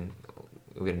supposedly. I mean,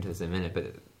 we'll get into this in a minute,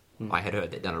 but I had heard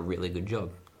they'd done a really good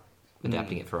job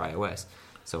adapting it for iOS.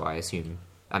 So I assume.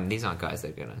 I mean, these aren't guys that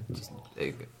are gonna just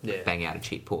Yeah. bang out a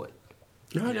cheap port.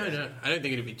 No. I don't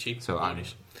think it'd be cheap. So I'm-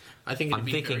 I think it'd I'm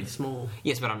be thinking- very small.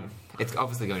 Yes, but it's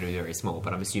obviously going to be very small.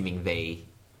 But I'm assuming they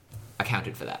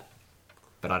accounted for that.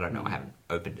 But I don't know. I haven't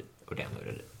opened it or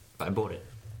downloaded it. But I bought it.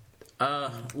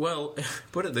 Well,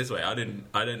 put it this way: I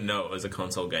didn't know it was a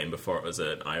console game before it was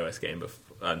an iOS game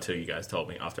until you guys told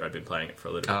me after I'd been playing it for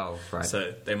a little bit. Oh, right.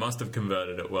 So they must have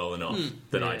converted it well enough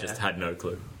that I Yeah. just had no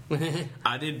clue.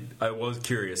 I was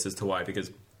curious as to why,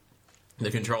 because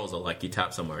The controls are like you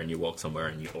tap somewhere and you walk somewhere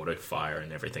and you auto fire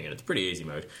and everything, and it's pretty easy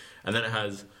mode. And then it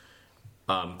has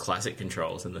classic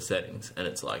controls in the settings, and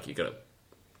it's like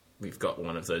we've got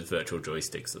one of those virtual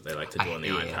joysticks that they like to do on the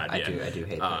iPad. I do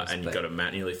hate those. And you've got to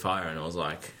manually fire, and I was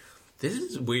like, this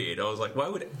is weird. I was like, why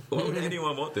would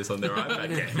anyone want this on their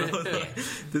iPad game? I was like,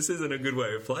 this isn't a good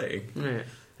way of playing. Yeah.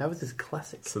 How was this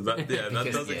classic? So that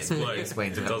does explain. It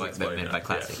explains It what does that explain meant that, by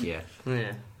classic. Yeah.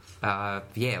 Yeah. I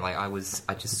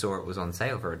just saw it was on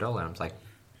sale for $1, and I was like,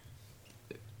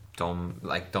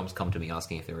 Dom's come to me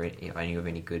asking if I knew of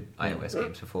any good iOS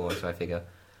games before, so I figure.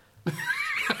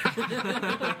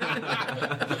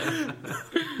 That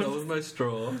was my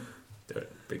straw. Do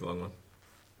it. Big long one.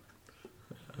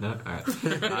 No, all right.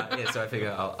 So I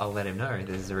figure I'll let him know.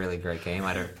 This is a really great game.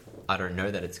 I don't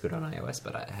know that it's good on iOS,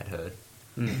 but I had heard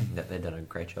that they've done a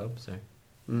great job. So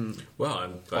Well,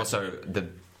 I'm glad also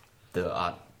the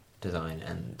art design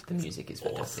and the music is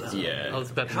fantastic. Awesome. Yeah. I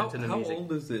was about to mention the How music.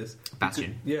 old is this?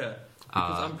 Bastion. Yeah,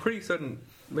 because I'm pretty certain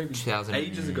maybe 2000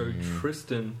 ages ago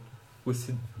Tristan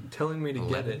was telling me to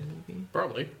get it.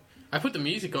 Probably. I put the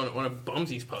music on at one of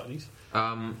Bumsy's parties.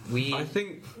 I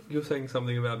think you're saying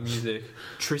something about music.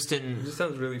 Tristan. It just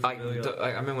sounds really I familiar.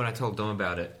 remember when I told Dom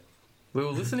about it. We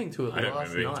were listening to it I don't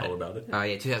last remember being night. told about it.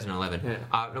 2011. Yeah.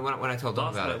 When I told Dom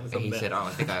Last about night it, was the he best. said, "Oh, I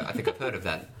think I've heard of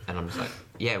that." And I'm just like,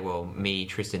 "Yeah, well, me,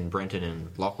 Tristan, Brenton, and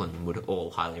Lachlan would all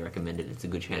highly recommend it. It's a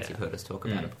good chance Yeah. you've heard us talk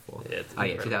about it before." Yeah, it's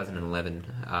 2011,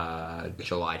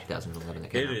 July 2011.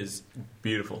 It came It out. is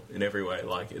beautiful in every way.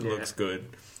 Like it Yeah. looks good.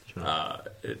 Sure.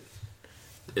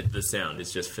 The sound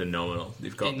is just phenomenal.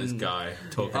 You've got this guy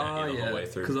talking at you the whole way 'cause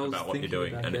I through was about what you're thinking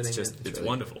doing, about and it's getting just it. it's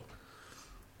wonderful.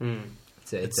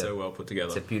 It's so well put together.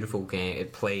 It's a beautiful game.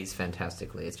 It plays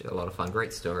fantastically. It's a lot of fun.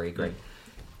 Great story. Great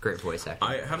voice acting.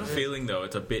 I have a feeling though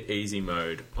it's a bit easy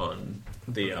mode on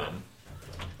the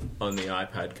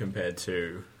iPad compared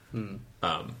to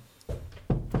on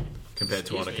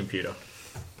a computer.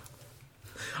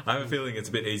 I have a feeling it's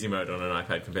a bit easy mode on an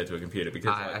iPad compared to a computer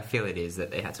because I feel it is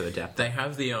that they had to adapt. they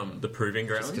have the proving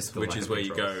grounds, just for which lack is of where you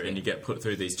go controls, and you get put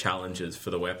through these challenges for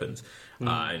the weapons,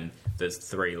 and there's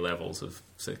 3 levels of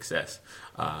success,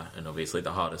 and obviously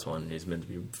the hardest one is meant to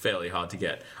be fairly hard to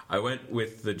get. I went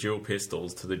with the dual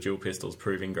pistols to the dual pistols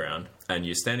proving ground, and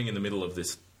you're standing in the middle of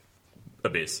this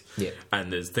abyss,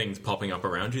 and there's things popping up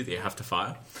around you that you have to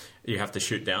fire. You have to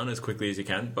shoot down as quickly as you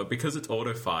can, but because it's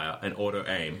auto fire and auto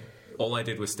aim, all I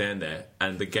did was stand there,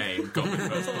 and the game got me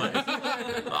first place.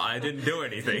 I didn't do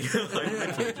anything. I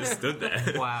literally just stood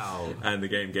there. Wow. And the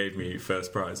game gave me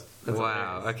first prize.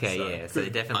 Wow. Okay. So- yeah. So they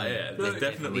definitely. there's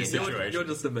definitely a situation. You're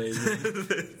just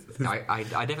amazing. I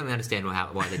definitely understand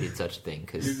why they did such a thing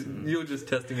because You're just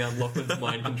testing out Lachlan's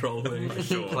mind control thing.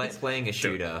 Sure. playing a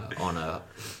shooter on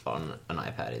an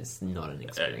iPad is not an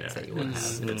experience no. that you want to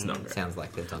have. It's not It great. sounds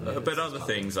like they've done that. But other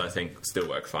things I think still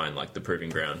work fine, like the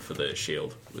proving ground for the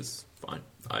shield was fine.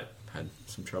 I had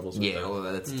some troubles with Yeah, that. well,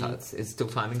 it's still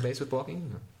timing based with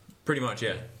blocking. Pretty much,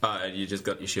 yeah. You just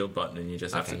got your shield button and you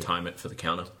just have Okay, to yeah. time it for the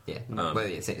counter. Yeah, well,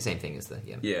 yeah, same thing as the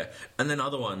Yeah, and then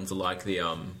other ones like the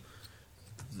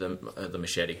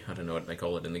machete. I don't know what they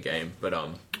call it in the game, but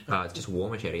It's just war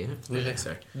machete, isn't it? yeah,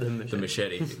 so The the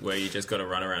machete where you just got to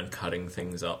run around cutting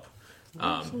things up.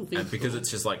 And because it's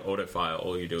just like auto fire,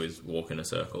 all you do is walk in a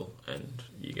circle and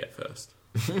you get first.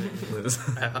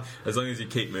 As long as you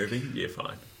keep moving, you're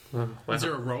fine. Is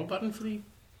there a roll button for the...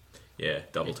 Yeah,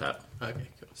 double tap. Okay,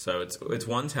 cool. So it's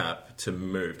one tap to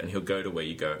move, and he'll go to where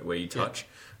you touch,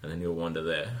 and then he'll wander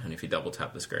there. And if you double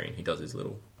tap the screen, he does his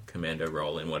little commando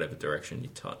roll in whatever direction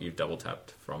you've double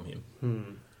tapped from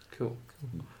him. Cool.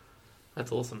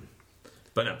 That's awesome.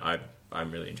 But no,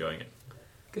 I'm really enjoying it.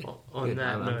 Good. On Good.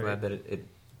 that I'm note- glad that it.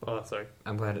 Oh, sorry.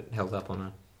 I'm glad it held up on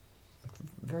a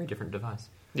very different device.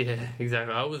 Yeah,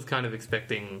 exactly. I was kind of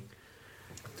expecting,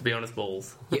 to be honest,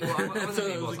 balls. Yeah, well, I wasn't That's what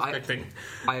being I was balls. expecting.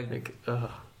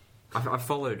 I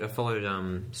followed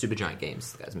Supergiant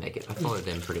Games, the guys make it. I followed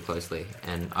them pretty closely,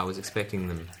 and I was expecting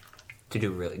them to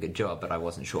do a really good job, but I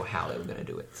wasn't sure how they were going to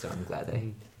do it. So I'm glad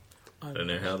I don't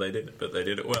know how they did it, but they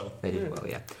did it well. they did well.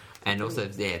 Yeah, and also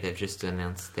they've just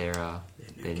announced their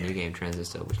new game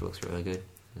Transistor, which looks really good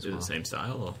as Is it well. the same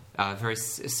style? Or? Very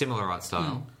similar art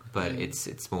style, but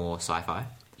it's more sci-fi.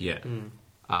 Yeah.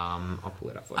 I'll pull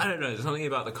it up for you. I don't know. There's something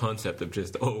about the concept of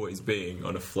just always being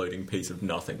on a floating piece of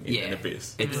nothing in an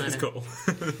abyss. It's cool.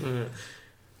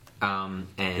 And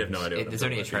You have no idea what there's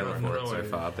I'm only a talking trailer about. for it No so idea.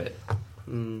 far, but I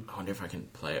wonder if I can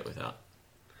play it without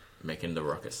making the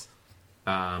ruckus.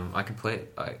 I can play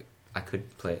it. I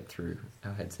could play it through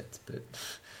our headsets, but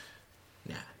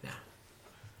Nah.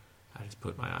 I just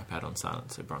put my iPad on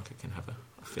silent so Bronca can have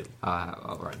a fiddle.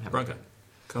 all right. Bronca,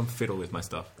 Come fiddle with my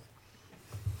stuff.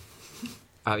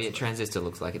 Yeah, Transistor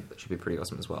looks like it should be pretty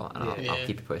awesome as well, and Yeah. I'll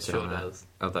keep you posted Sure on that. does.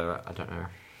 Although I don't know.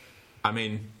 I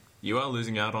mean, you are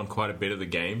losing out on quite a bit of the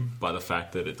game by the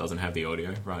fact that it doesn't have the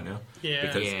audio right now. Yeah.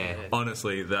 Because Yeah.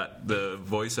 honestly, that the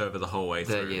voiceover the whole way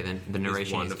through. The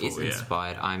narration wonderful, is yeah.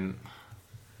 inspired.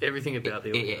 Everything about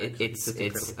the audio. It's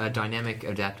incredible. a dynamic,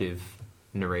 adaptive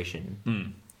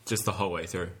narration. Just the whole way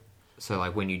through. So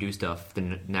like when you do stuff,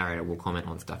 the narrator will comment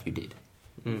on stuff you did.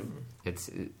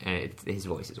 His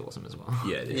voice is awesome as well.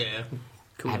 Yeah, it is. Yeah.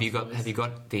 Cool Have you voice.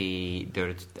 got the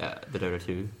Dota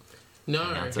 2?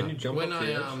 No, Announcer. Can you jump when off I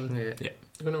the edge? Yeah.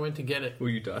 when I went to get it, Will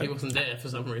you die? he wasn't there for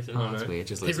some reason. Oh, that's weird.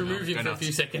 Just They listen removed up. him Go for a nuts.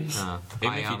 few seconds.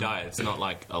 Even if you die, it's not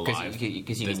like alive.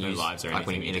 Because you There's can no use lives or like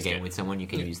when anything, you're you in a just game get with someone, you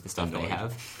can use the stuff they annoyed.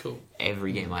 have. Cool.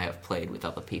 Every game I have played with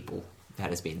other people, that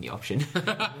has been the option.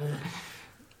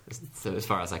 So as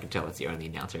far as I can tell, it's the only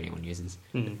announcer anyone uses.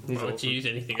 Why don't you use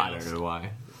anything I else? don't know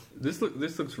why. This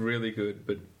looks really good,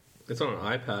 but it's on an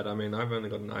iPad. I mean, I've only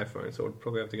got an iPhone, so I'd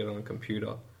probably have to get it on a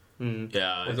computer.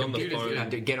 Yeah, It's on the computer's phone. good. No,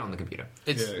 get it on the computer.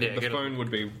 It's the get it. phone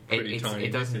would be pretty tiny.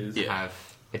 It doesn't This is- Yeah.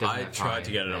 have. It doesn't I have tried high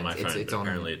to get it on my bands. phone, It's but on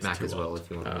apparently it's Mac too as well. old. If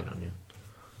you want to get it on, yeah.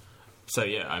 So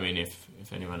yeah, I mean,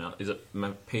 if anyone else is it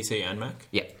PC and Mac?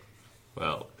 Yeah.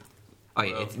 Well, Oh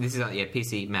yeah. Well- This is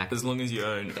PC, Mac, as long as you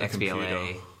own a XBLA.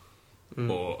 computer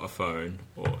or a phone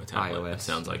or a tablet, iOS. it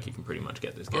sounds like you can pretty much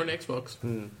get this Or game. an Xbox.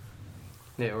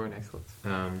 Yeah, or an Xbox.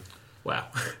 Wow.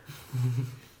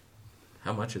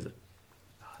 How much is it?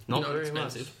 Not Not very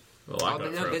expensive. much. Well, I Oh, got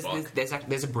it no, for a buck.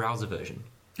 there's a browser version.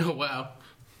 Oh wow.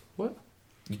 What?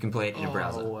 You can play it in a Oh,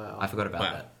 browser. wow. I forgot about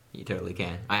Wow. that. You totally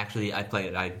can. I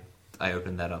played it. I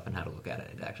opened that up and had a look at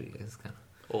it. It actually is kind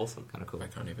Awesome. of cool. I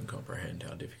can't even comprehend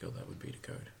how difficult that would be to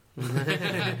code.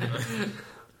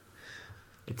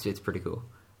 It's pretty cool.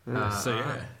 So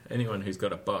yeah, anyone who's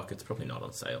got a buck, it's probably not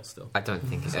on sale still. I don't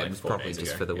think It's it like was 4 probably days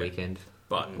just ago, for the yeah. weekend.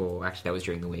 But Or actually, that was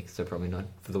during the week, so probably not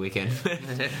for the weekend.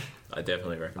 I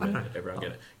definitely recommend I don't it. Everyone know.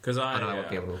 get it because I don't know what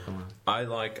people will come on. I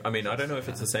like. I mean, I don't know if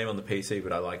it's the same on the PC,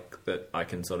 but I like that I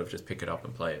can sort of just pick it up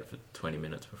and play it for 20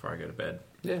 minutes before I go to bed.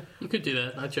 Yeah, you could do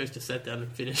that. I chose to sit down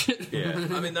and finish it. Yeah,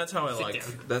 I mean that's how I Sit like.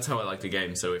 down. That's how I like the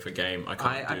game. So if a game I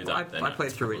can't do that, then I played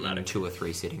it's through it in problematic. 2 or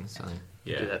 3 sittings. So. Do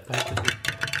Yeah, that back.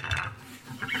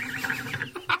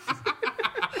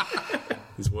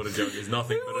 this water jug is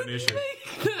nothing but an issue.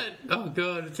 Oh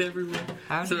god, it's everywhere.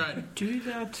 How It's do you alright. do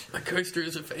that? A coaster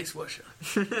is a face washer.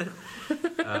 Oh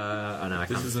no, I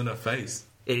This can't. isn't a face.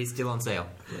 It is still on sale.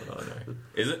 Oh no,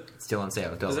 is it? It's still on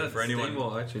sale. Is that for anyone? Steam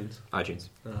or iTunes? iTunes.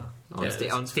 On, Yeah, on it's Steam,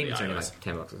 for it's the only iOS. like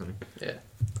 $10 or something. Yeah.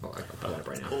 Oh, I can pull it up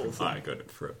right now. I got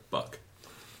it for a buck,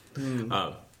 and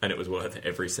it was worth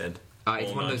every cent. It's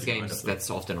All one of those 99 games of them. that's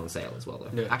often on sale as well,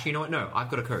 though. Yeah. Actually, you know what? No, I've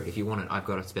got a code. If you want it, I've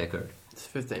got a spare code. It's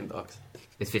 $15.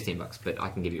 It's $15, but I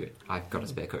can give you it. I've got a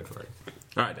spare code for it.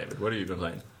 All right, David, what have you been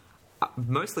playing?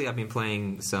 Mostly, I've been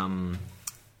playing some.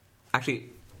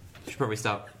 Actually, should probably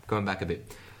start going back a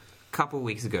bit. A couple of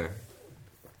weeks ago,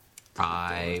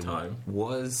 I Time.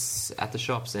 was at the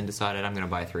shops and decided I'm going to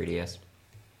buy a 3DS.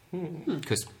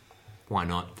 Because why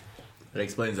not? It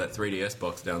explains that 3DS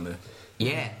box down there.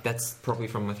 Yeah, that's probably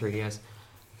from my 3DS.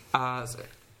 So I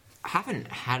haven't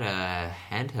had a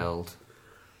handheld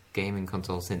gaming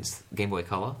console since Game Boy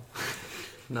Color.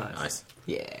 Nice. Nice.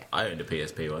 Yeah. I owned a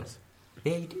PSP once,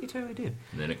 Yeah, you totally did.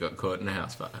 and then it got caught in a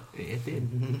house fire Yeah, it did.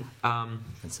 and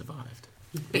survived.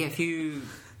 Yeah, a few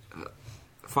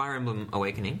Fire Emblem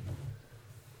Awakening,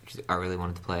 which I really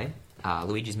wanted to play.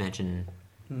 Luigi's Mansion.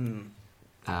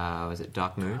 Was it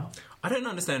Dark Moon? I don't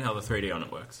understand how the 3D on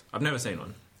it works. I've never seen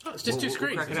one. Oh, it's just two We'll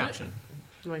screens, crack it isn't out. it?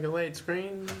 Like a LED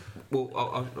screen. Well,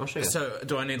 I'll show you. So,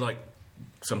 do I need like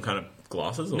some kind of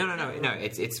glasses? Or? No.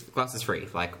 It's glasses free,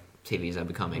 like TVs are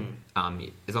becoming.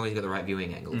 As long as you got the right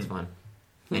viewing angle, it's fine.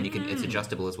 And you can. It's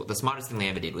adjustable as well. The smartest thing they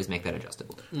ever did was make that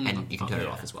adjustable, and you can turn it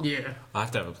off as well. Yeah. I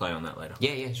have to have a play on that later.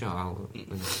 Yeah, sure.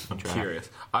 I'm curious.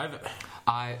 I don't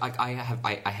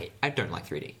like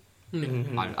 3D.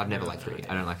 I've never liked 3D.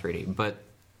 I don't like 3D, but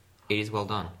it is well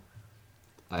done.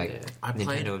 Like Yeah. I Nintendo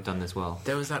played- have done this well.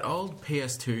 There was that old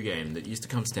PS2 game that used to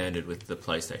come standard with the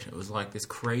PlayStation. It was like this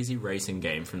crazy racing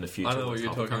game from the future. I know what with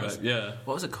you're top talking cars. about. Yeah.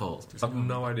 What was it called? I have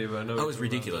no idea, but I know. Oh, it was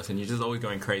ridiculous, and you're just always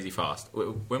going crazy fast.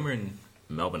 When we're in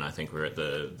Melbourne, I think we were at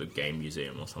the game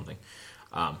museum or something.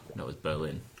 No, it was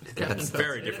Berlin. That's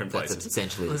Very different That's places.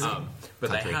 essentially the same. But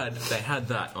country. they had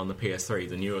that on the PS3,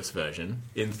 the newest version,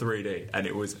 in 3D, and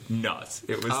it was nuts.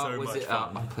 It was so was much it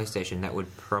fun. on PlayStation? That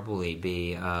would probably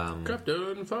be.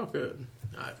 Captain Falcon.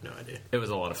 I have no idea. It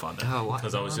was a lot of fun Oh, what?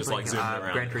 because I was just like zooming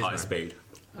around Gran at high Turismo. speed.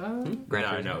 Gran No,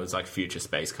 Turismo? it was like future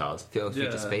space cars. Future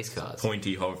Yeah. space cars.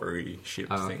 Pointy, hovery ship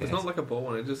Oh, thing. okay. It's not like a ball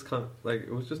one. It just can't. Like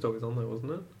it was just always on there,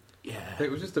 wasn't it? Yeah.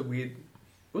 It was just a weird. It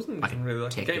wasn't Like even really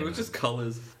like a Tekken. game. It was just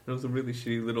colours. It was a really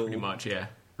shitty little. Pretty much, yeah.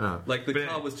 Oh. Like the But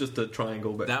car was just a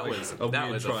triangle, but That like was a that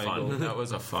weird was triangle. a fun. That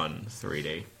was a fun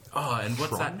 3D. Oh, and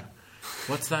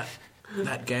what's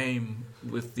that game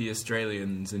with the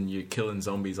Australians and you're killing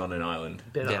zombies on an island?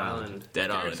 Dead Dead Island.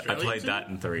 Dead Island. I Australians played in that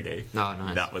in 3D. Oh,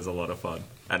 nice. That was a lot of fun,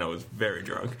 and I was very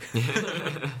drunk.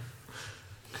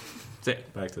 So,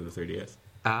 back to the 3DS.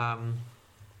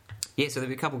 Yeah, so there'll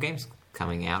be a couple games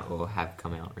coming out or have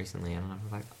come out recently, and I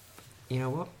was like, you know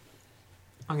what?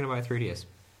 I'm going to buy a 3DS.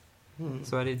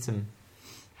 So I did some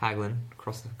haggling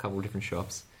across a couple of different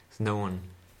shops. So no one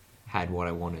had what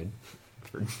I wanted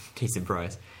for a decent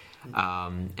price.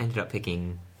 Ended up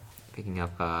picking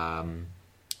up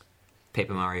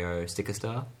Paper Mario Sticker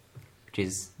Star, which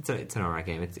is it's an alright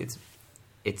game.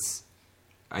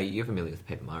 You're familiar with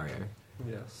Paper Mario,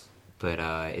 Yes. but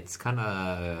it's kind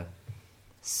of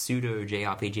pseudo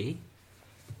JRPG.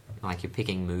 Like you're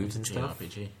picking moves and stuff.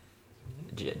 JRPG.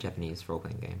 Japanese role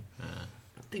playing game.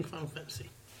 I think Final Fantasy.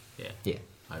 Yeah. Yeah,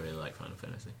 I really like Final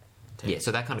Fantasy. yeah.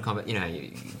 So that kind of combat,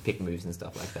 you pick moves and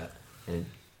stuff like that, and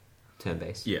turn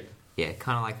based. Yeah. Yeah,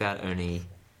 kind of like that. Only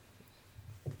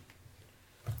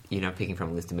you're not picking from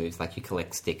a list of moves. Like you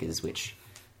collect stickers, which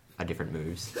are different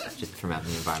moves just from out in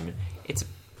the environment. It's a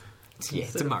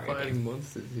Instead of Mario fighting game.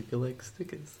 monsters, you collect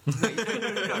stickers.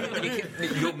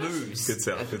 Your moves. Good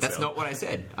sell, good That's sell. not what I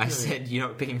said. I said you're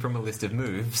not picking from a list of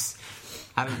moves.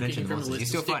 I haven't mentioned from a monsters.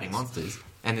 list You're of still fighting stickers. monsters,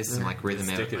 and there's some like rhythm.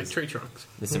 Stickers. Like tree trunks.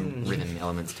 There's some rhythm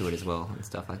elements to it as well and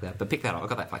stuff like that. But pick that up. I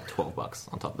got that for like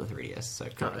 $12 on top of the 3DS, so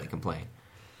can't really complain.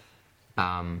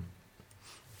 And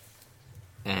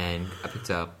I picked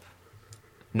up.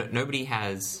 Nobody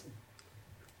has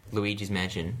Luigi's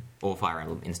Mansion or Fire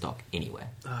Emblem in stock anywhere.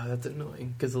 Ah, that's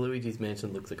annoying because Luigi's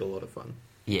Mansion looks like a lot of fun.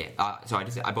 Yeah, so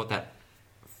I bought that.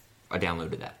 I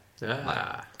downloaded that.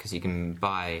 Because you can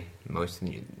buy most.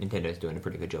 Nintendo's doing a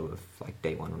pretty good job of like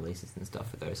day one releases and stuff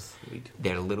for those. Sweet.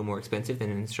 They're a little more expensive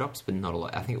than in shops, but not a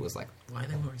lot. I think it was like Why are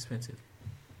they more expensive?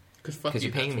 because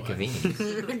you're paying the convenience.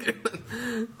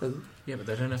 Yeah, but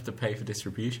they don't have to pay for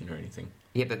distribution or anything.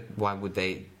 Yeah, but why would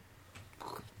they?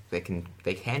 They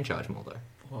can charge more though.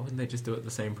 Why wouldn't they just do it at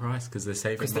the same price? Because they're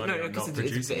saving money on not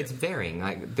producing it's it. varying.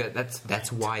 Like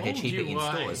that's why they're Told cheaper you in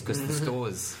why. stores because the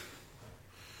stores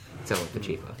sell it for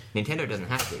cheaper. Nintendo doesn't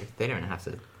have to. They don't have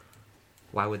to.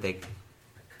 Why would they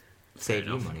save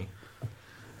you enough. money?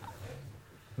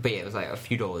 But yeah, it was like a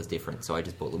few dollars different. So I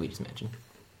just bought Luigi's Mansion,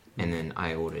 and then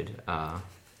I ordered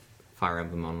Fire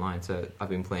Emblem Online. So I've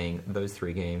been playing those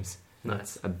 3 games. Nice.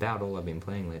 That's about all I've been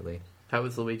playing lately. How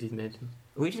was Luigi's Mansion?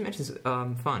 Luigi's Mansion's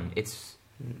fun. It's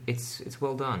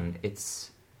well done.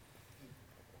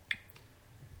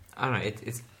 I don't know.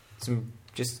 It's some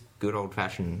just good old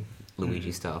fashioned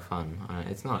Luigi style fun.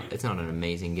 It's not an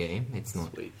amazing game. It's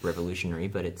not Sweet. revolutionary,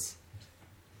 but it's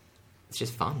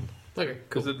just fun. Okay,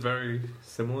 cool. Is it very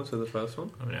similar to the first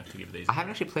one? I'm gonna have to give these. I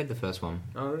haven't actually played the first one.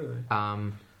 Oh, really?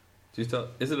 Um, Do you start?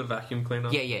 Is it a vacuum cleaner?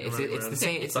 yeah, it's Running the around?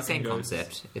 same. It's the same Sucking ghosts?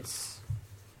 concept. It's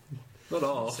Not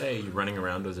all. Say you're running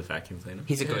around as a vacuum cleaner.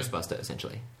 he's a Ghostbuster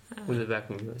essentially. With a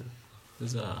vacuum cleaner.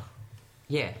 Bizarre.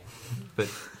 Yeah, but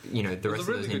the was rest a of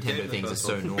really those good game, Nintendo the things are first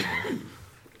so one.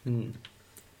 normal.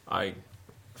 I,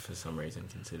 for some reason,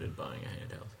 considered buying a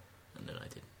handheld, and then I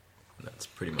did. And that's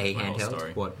pretty much A my whole handheld.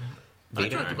 story. What? I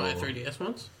Vita? tried to buy a or- 3DS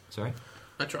once. Sorry.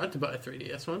 I tried to buy a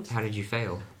 3DS once. How did you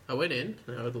fail? I went in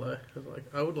and I would like the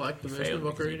You version of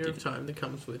failed because you Ocarina of didn't. Time that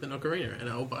comes with an Ocarina, and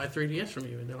I'll buy a 3DS from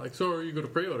you. And they're like, "Sorry, you got to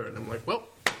pre-order." And I'm like, "Well,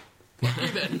 fuck you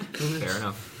then." Fair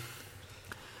enough.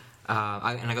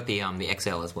 And I got the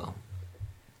XL as well,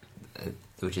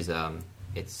 which is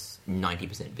it's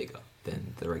 90% bigger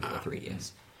than the regular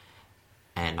 3DS,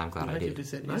 and I'm glad I did.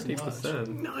 90% 90%.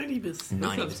 90%.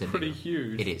 90% That's pretty bigger.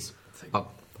 huge. It is.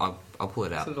 I'll pull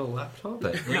it Is out, it a laptop?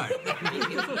 but no,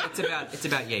 it's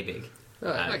about yay big.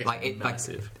 Okay. Like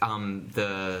Massive.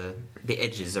 the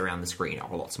edges around the screen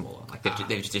are a lot smaller. Like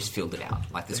they've just filled it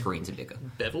out. Like the screens are bigger.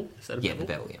 Bevel? Is that a Yeah, bevel?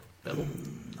 the bevel. Yeah. Bevel.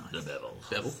 The bevel.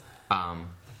 Bevel.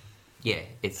 Yeah,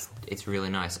 it's really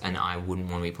nice, and I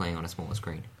wouldn't want to be playing on a smaller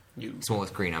screen. Smaller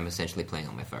screen, I'm essentially playing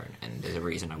on my phone, and there's a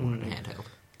reason I wanted a handheld,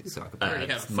 so I could play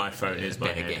already have My phone is my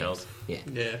better handheld. games. Yeah,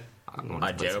 Yeah. I, wanted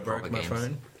I to play some proper jailbroke my games.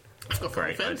 phone. I've got Final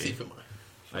Great Fantasy idea. for mine.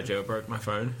 I jailbroke my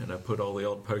phone, and I put all the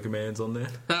old Pokemans on there.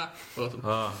 Ha! Awesome.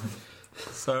 Oh,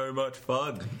 so much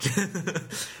fun.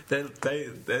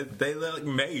 they're like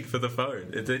made for the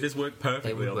phone. They just work They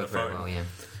perfectly would on the work very phone. well, yeah.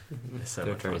 They're so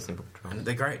They're much very fun. simple control. And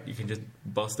they're great. You can just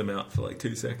bust them out for like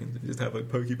 2 seconds and just have a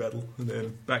pokey battle and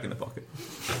then back in the pocket.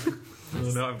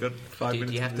 Oh no, I've got 5 Do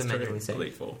minutes. you have of to this manually training. save?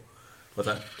 Elite 4. What's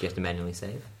that? Do you have to manually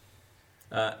save?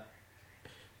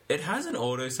 It has an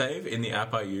autosave in the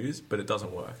app I use, but it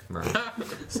doesn't work. Right.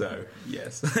 So,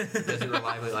 yes. Does it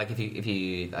reliably, like, if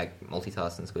you like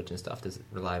multitask and switch and stuff, does it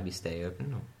reliably stay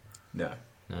open? Or? No.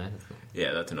 No, that's not.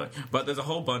 Yeah, that's annoying. But there's a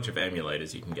whole bunch of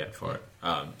emulators you can get for it.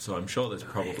 So I'm sure there's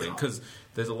probably... Because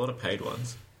there's a lot of paid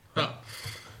ones. Oh,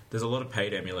 There's a lot of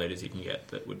paid emulators you can get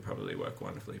that would probably work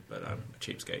wonderfully, but I'm a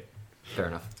cheapskate. Fair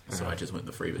enough. So I just went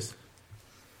the freebus.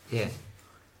 Yeah.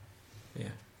 Yeah.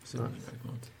 So,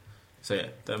 so yeah,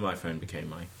 then my phone became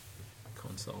my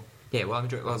console. Yeah, well, I'm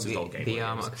enjoying. Well, This is all Game Boy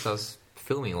games. because I was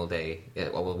filming all day. Yeah,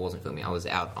 well, I wasn't filming. I was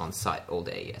out on site all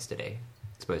day yesterday.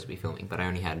 Supposed to be filming, but I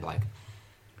only had like.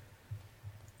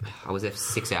 I was there for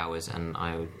 6 hours, and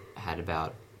I had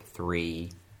about 3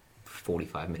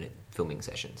 45-minute filming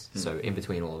sessions. So in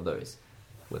between all of those,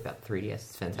 with about 3DS,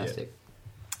 it's fantastic.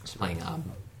 Just playing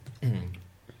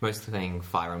mostly playing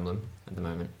Fire Emblem at the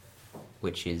moment,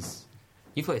 which is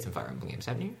you've played some Fire Emblem games,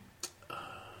 haven't you?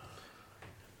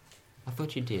 I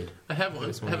thought you did. I have one.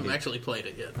 This I one haven't you did. actually played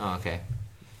it yet. Oh, okay.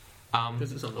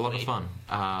 'Cause it's on the a lot Wii. of fun.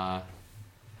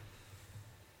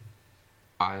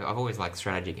 I've always liked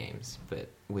strategy games, but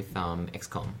with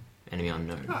XCOM, Enemy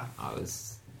Unknown, I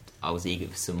was eager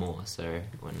for some more. So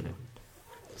when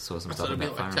I saw some I stuff thought it'd be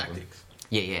about like Fire Emblem, tactics.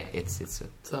 yeah, it's It's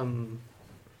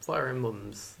Fire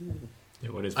Emblems. Yeah,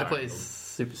 what is I Fire play Emblem?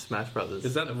 Super Smash Brothers.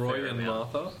 Is that a Roy fair and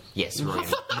amount. Martha? yes, Roy and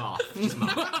Marth. Just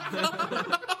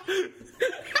Marth.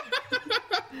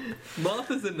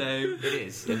 Martha's a name. It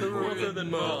is. Rather than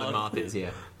Marth. Marth is,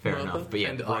 yeah. Fair Martha enough. But yeah,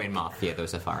 and Roy Ike. and Marth, yeah,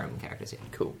 those are Fire Emblem characters, yeah.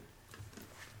 Cool.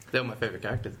 They were my favourite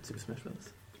characters in Super Smash Brothers.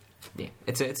 Yeah,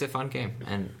 it's a fun game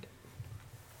and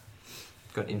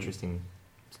got interesting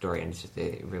story, and it's just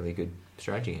a really good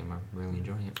strategy game. I'm really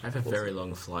enjoying it. I have a very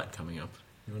long flight coming up.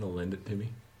 You want to lend it to me?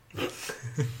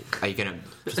 Are you gonna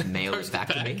just mail it back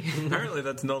to me? Apparently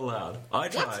that's not allowed. I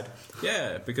tried.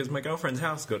 Yeah, because my girlfriend's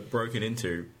house got broken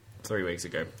into 3 weeks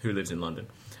ago, who lives in London.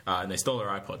 And they stole her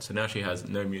iPod, so now she has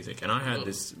no music. And I had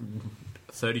this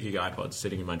 30 gig iPod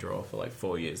sitting in my drawer for like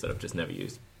 4 years that I've just never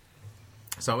used.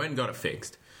 So I went and got it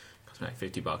fixed. Cost me like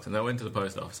 $50. And I went to the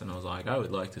post office and I was like, I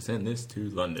would like to send this to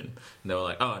London. And they were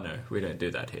like, oh no, we don't do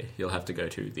that here. You'll have to go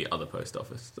to the other post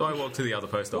office. So I walked to the other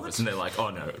post office and they're like, oh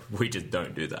no, we just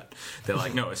don't do that. They're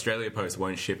like, no, Australia Post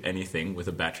won't ship anything with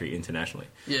a battery internationally.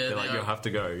 Yeah, They're they like, are. you have to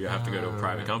go to a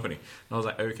private company. And I was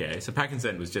like, okay. So Pack and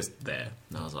Send was just there.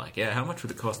 And I was like, yeah, how much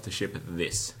would it cost to ship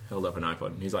this? Held up an iPod.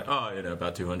 And he's like, oh,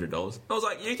 about $200. I was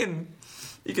like, you can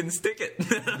stick it.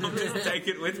 I'll just take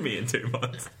it with me in 2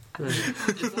 months.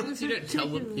 As long as you don't tell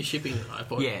them you're shipping an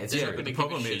iPod. Yeah, it's they're true. not gonna The give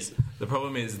problem a is, shit. the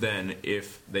problem is then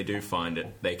if they do find it,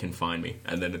 they can fine me,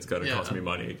 and then it's got to Yeah. cost me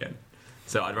money again.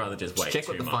 So I'd rather just wait Check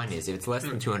 2 what the months. fine is. If it's less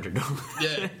than $200,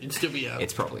 Yeah, it'd still be out.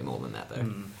 it's probably more than that though.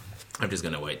 I'm just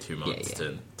going to wait 2 months yeah.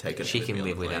 to take it. She with can me on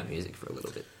live the without plane. music for a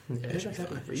little bit, Yeah, she's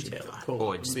fine. Retail.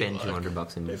 or just spend Be like,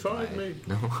 $200 and They buy fired me.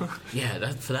 No,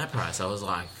 Yeah, for that price, I was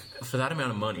like, for that amount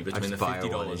of money, between the just buy her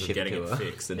one and $50 of ship it getting to it her.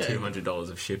 fixed and Yeah. $200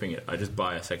 of shipping it, I just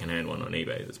buy a second-hand one on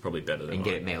eBay. That's probably better than and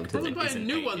get mine. it mailed to Probably them. buy a Isn't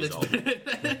new 8 one years that's old.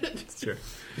 better. It's true.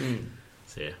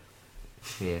 So yeah,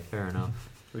 Yeah, fair enough.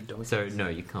 We're done. So no,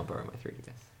 you can't borrow my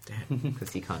 3DS damn.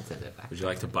 because you can't send it back. Would you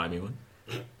like to buy me one?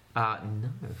 No.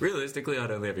 Realistically,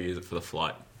 I'd only ever use it for the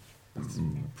flight.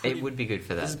 It would be good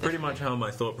for that. This is pretty much how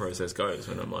my thought process goes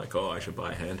when I'm like, oh, I should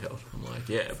buy a handheld. I'm like,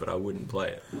 yeah, but I wouldn't play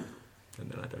it. And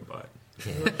then I don't buy it.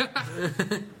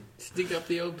 Yeah. Stick up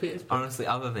the old PS. Honestly,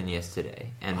 other than yesterday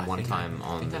and one time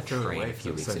on the train a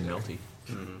few weeks ago,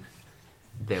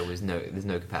 there's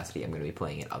no capacity I'm going to be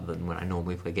playing it other than when I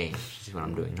normally play games, which is when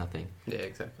I'm doing nothing. Yeah,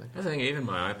 exactly. I think even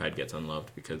my iPad gets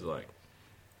unloved because, like,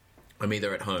 I'm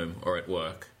either at home or at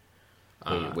work,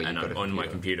 Where you've and got I'm a on my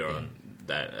computer. computer on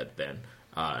that then,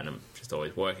 and I'm just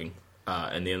always working.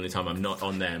 And the only time I'm not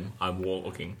on them, I'm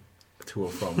walking to or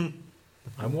from.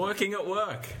 I'm working at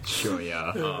work. Sure,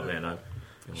 yeah. Oh man, I've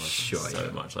been working Sure, so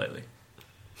yeah. much lately.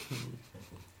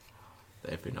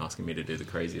 They've been asking me to do the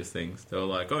craziest things. They were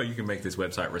like, "Oh, you can make this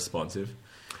website responsive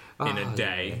in a Oh,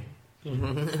 day."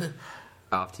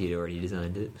 After you'd already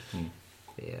designed it. Hmm.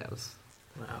 Yeah, that was.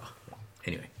 Wow.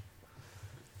 Anyway,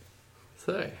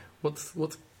 So, what's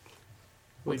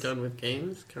We done with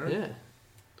games, Karen? yeah?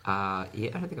 Yeah,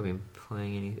 I don't think I've been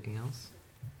playing anything else.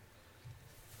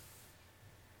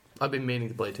 I've been meaning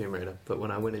to play Tomb Raider, but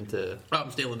when I went into Oh,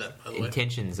 I'm stealing that, by the way.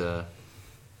 Intentions are.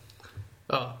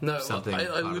 oh no, Something I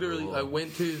part of literally the I law.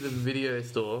 went to the video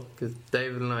store because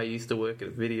David and I used to work at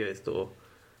a video store,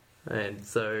 And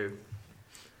so,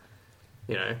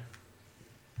 you know,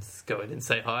 just go in and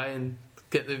say hi and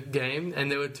get the game.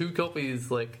 And there were 2 copies.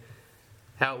 Like,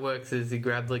 how it works is you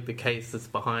grab like the case that's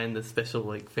behind the special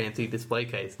like fancy display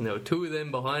case, and there were 2 of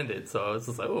them behind it. So I was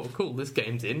just like, oh, cool, this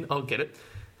game's in. I'll get it.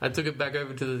 I took it back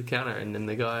over to the counter, and then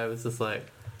the guy was just like,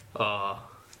 oh,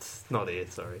 it's not here,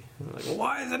 sorry. I'm like, well,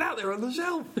 why is it out there on the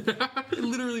shelf? It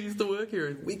literally used to work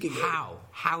here a week ago.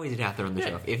 How is it out there on the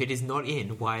shelf? If it is not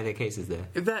in, why are there cases there?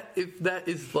 If that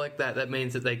is like that, that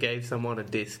means that they gave someone a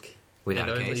disc. Without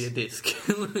and a only case. a disc.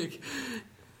 Like,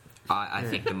 I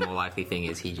think the more likely thing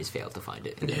is he just failed to find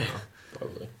it. yeah.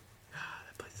 Probably.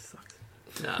 That place sucks.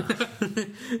 Nah.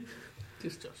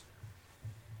 Just.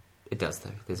 It does,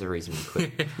 though. There's a reason we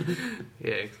quit.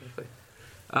 Yeah, exactly.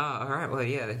 Alright, well,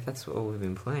 yeah, that's what we've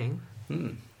been playing.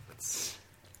 Let's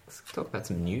Let's talk about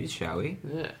some news, shall we?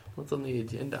 Yeah. What's on the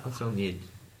agenda? What's on the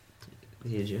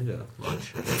agenda?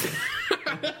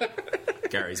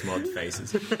 Gary's mod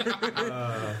faces.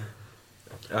 That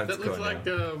That looks like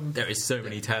There is so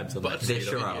many tabs on that. But There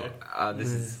video. sure are. This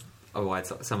is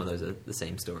some of those are the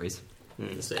same stories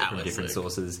the same from outlets, different like-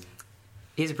 sources.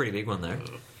 Here's a pretty big one though.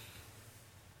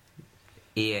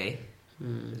 EA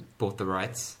bought the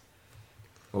rights,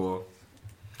 or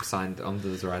signed onto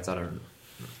those rights. I don't know.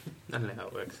 I don't know how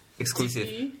it works.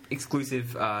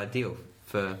 Exclusive deal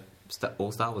for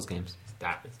all Star Wars games.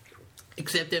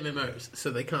 Except MMOs,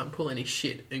 so they can't pull any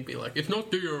shit and be like, it's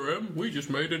not DRM, we just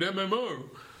made an MMO.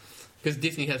 Because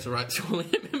Disney has the rights to all the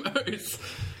MMOs.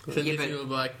 So Yeah, Disney but will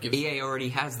like, give, EA already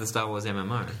has the Star Wars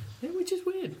MMO. yeah, which is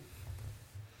weird.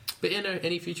 But you know,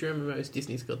 any future MMOs,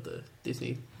 Disney's got the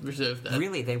Disney reserved that.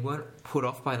 Really, they weren't put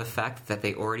off by the fact that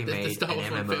they already That the made Star an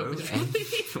Wars one MMO film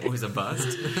and it was a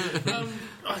bust.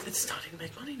 It's starting to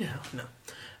make money now. No.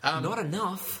 Not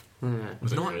enough.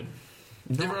 Was it Not- good?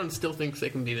 Everyone still thinks they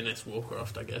can be the next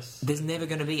Warcraft, I guess. There's never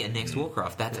going to be a next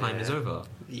Warcraft. That time is over.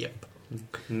 Yep.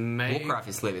 Maybe. Warcraft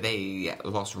is sleeping. They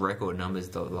lost record numbers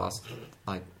the last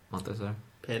month or so.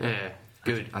 Panda. Yeah.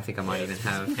 Good. I think I might even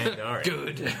have. Pandora.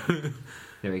 Good.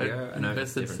 There we go. I I know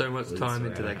invested it's so different. much Sorry, time I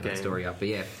into don't that have the game. story up, but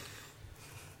yeah.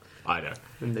 I know.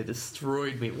 And they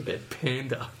destroyed me with their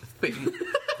panda thing.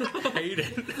 I hate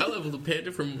it. I leveled the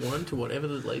Panda from 1 to whatever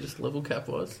the latest level cap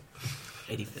was.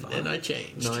 85. And I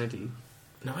changed. 90.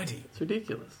 90. It's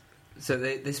ridiculous. So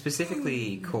they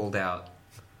specifically called out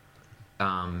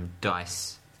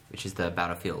DICE, which is the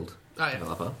Battlefield Oh, yeah.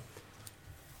 developer,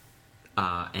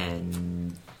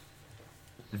 and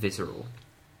Visceral,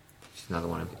 which is another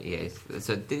one of EA's.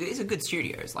 So these are good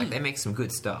studios. Like, they make some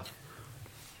good stuff.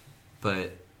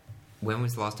 But when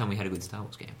was the last time we had a good Star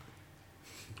Wars game?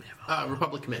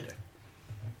 Republic Commando.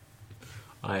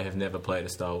 I have never played a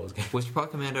Star Wars game. Was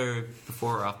Republic Commando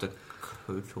before or after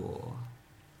KOTOR?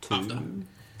 After.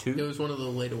 It 2? was one of the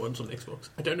later ones on Xbox.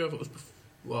 I don't know if it was before.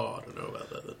 Well, I don't know about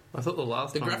that. I thought the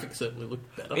last The time... graphics certainly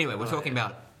looked better. Anyway, we're talking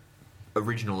about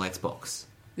original Xbox.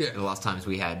 Yeah. The last times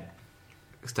we had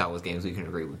Star Wars games we can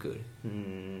agree were good.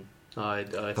 I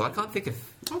But I can't think of...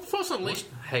 Oh, Force Unleashed.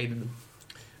 hated them.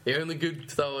 The only good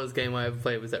Star Wars game I ever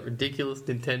played was that ridiculous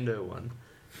Nintendo one,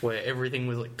 where everything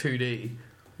was like 2D,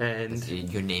 and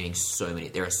You're naming so many.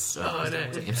 There are so I many Star know,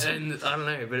 Wars games. and I don't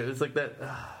know, but it was like that.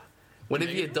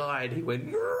 Whenever you died, he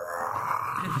went.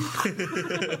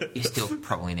 You're still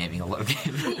probably naming a lot of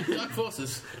games. Ooh, Dark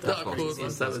Forces. Dark Forces.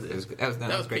 Forces. That was it. That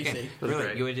was a great PC. game. That was Really?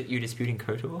 great. You were disputing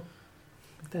KOTOR? What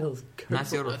the hell's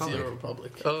Knights of the Old That's the Republic. Old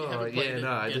Republic. If you Oh haven't played yeah, it,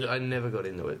 no, get it. I never got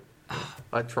into it.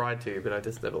 I tried to, but I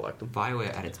just never liked them.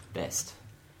 BioWare at its best.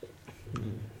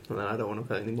 And I don't want to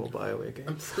play any more Bioware games.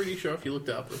 I'm pretty sure if you looked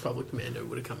up, Republic Commando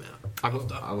would have come out. I will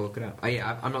look it up. Oh,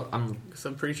 yeah, I'm Because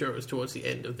I'm pretty sure it was towards the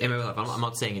end of the. MMO. I'm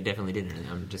not saying it definitely didn't.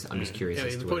 I'm just curious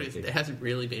Anyway, as the to point what is, it there did. hasn't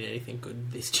really been anything good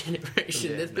this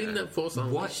generation. Yeah, There's been no. the Force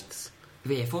Unleashed.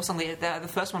 Yeah, Force Unleashed. The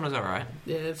first one was alright.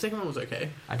 Yeah, the second one was okay.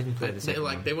 I didn't play But the second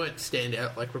one. they won't stand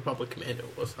out like Republic Commando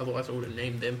was. Otherwise, I would have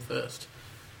named them first.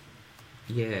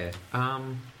 Yeah.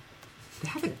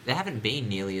 There haven't been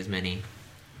nearly as many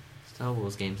Star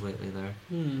Wars games lately,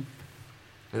 though.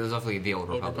 There was obviously the Old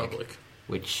Old Republic, Republic.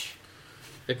 which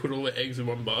They put all their eggs in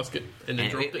one basket and then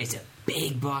dropped it's it. a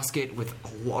big basket with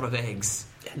a lot of eggs.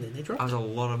 And then they That dropped was it a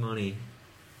lot of money.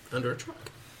 under a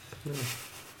truck.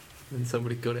 And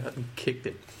somebody got out and kicked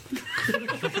it.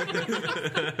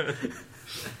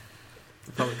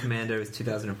 Republic Commando is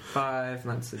 2005.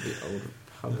 Knights of the Old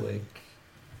Republic.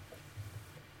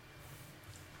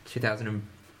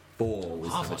 2004 was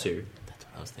number 2. That's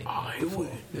what I was thinking. I would.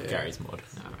 Yeah. Gary's mod.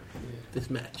 This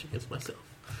match against myself.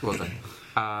 Well done.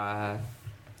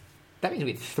 That means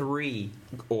we had 3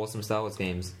 awesome Star Wars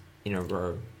games in a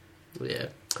row. Yeah.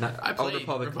 No, I Old played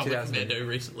Republic, Republic 2000. Commando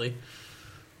recently.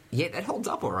 Yeah, that holds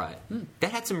up all right.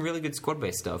 That had some really good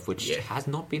squad-based stuff, which Yeah. has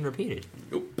not been repeated.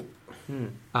 Nope.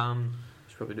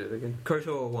 Should probably do it again.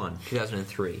 KOTOR 1,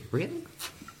 2003. Really?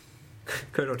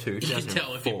 KOTOR 2, You can 2004.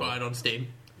 tell if you buy it on Steam.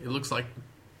 It looks like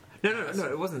No,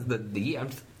 it wasn't the year.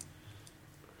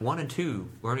 1 and 2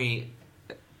 were only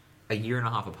a year and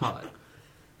a half apart.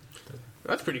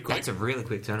 that's pretty quick. That's a really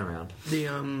quick turnaround.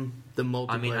 The multiplayer.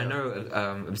 I mean, I know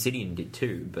Obsidian did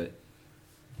too, but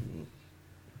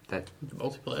that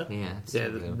Multiplayer. yeah, it's Yeah,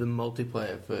 not really- the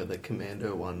multiplayer for the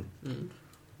Commando one.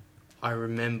 I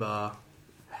remember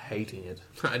hating it.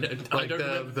 I don't Like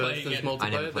remember the playing versus it. I never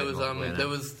multiplayer. There played was multiplayer, no. there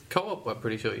was co-op. I'm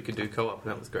pretty sure you could do co-op,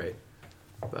 and that was great.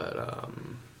 But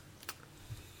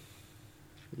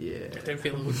yeah, I don't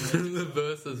feel it was the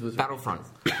versus was Battlefront.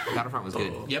 Battlefront was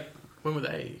good. Yep. When were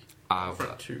they?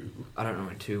 Front 2. I don't know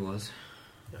when 2 was.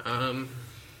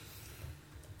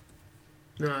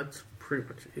 No, it's pretty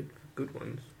much it. Good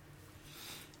ones.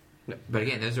 But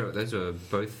again, those are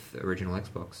both original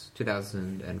Xbox,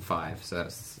 2005. So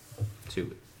that's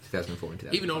 2004 and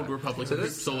 2005. Even Old Republic So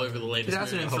rips all over the latest.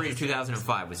 2003 to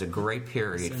 2005 was a great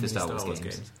period for many Star Star Wars Wars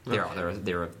games. games.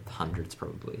 There are hundreds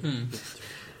probably,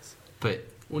 but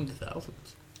 1000s.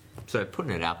 so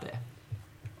putting it out there,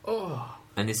 Oh,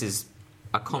 and this is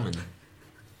a common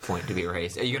point to be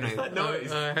raised. Are you gonna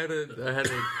I had a.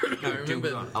 I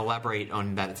remember elaborate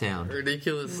on that sound?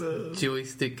 ridiculous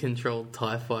joystick controlled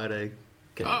Tie Fighter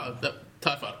game. oh, that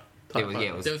TIE Fighter. It was, yeah,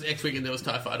 it was, There was X-Wing and there was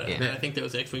TIE Fighter. Yeah. And I think there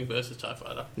was X-Wing versus TIE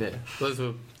Fighter. Yeah, those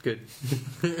were good.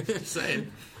 Just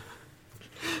saying.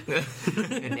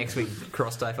 an X-Wing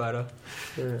cross TIE fighter.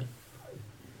 Yeah.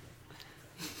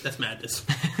 That's madness.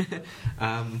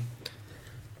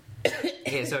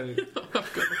 Yeah, so I've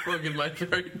got a frog in my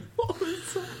throat. What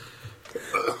was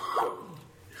that?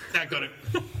 I got it.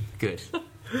 good.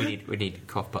 We need a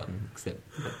cough button, except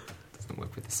that doesn't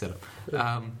work with the setup.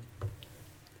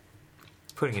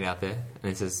 Putting it out there,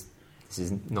 and this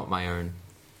is not my own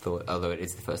thought, although it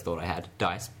is the first thought I had.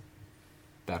 DICE,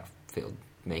 Battlefield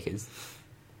makers,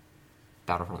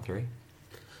 Battlefront 3.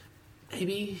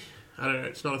 Maybe. I don't know.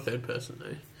 It's not a third person, though. I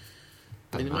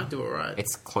Don't mean, they know. might do alright.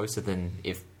 It's closer than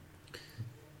if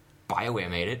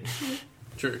BioWare made it.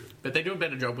 True. But they do a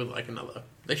better job with, like, another.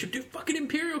 They should do fucking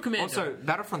Imperial Commando. Also,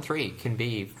 Battlefront 3 can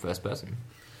be first person.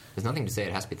 There's nothing to say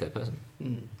it has to be third person.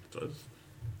 So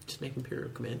just make Imperial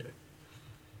Commando.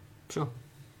 Sure.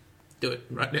 Do it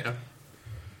right now.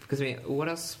 Because I mean, what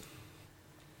else?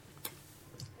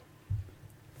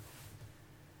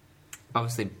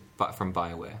 Obviously, but from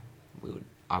BioWare,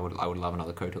 I would love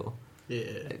another KOTOR. Yeah.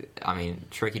 I mean,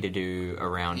 tricky to do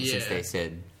around since Yeah. they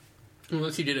said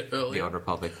Unless you did it the earlier. Old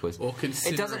Republic was. Or It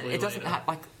considerably doesn't later. have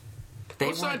like. Or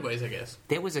weren't- sideways, I guess.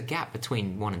 There was a gap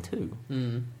between 1 and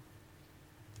 2.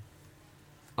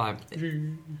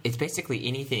 It's basically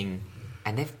anything,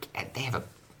 and they have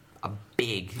a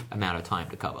big amount of time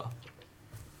to cover.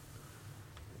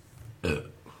 Who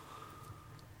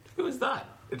was that?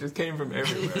 It just came from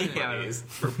everywhere. Yeah, it is.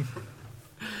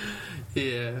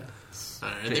 Yeah.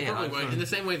 They Yeah, probably I- won't. In the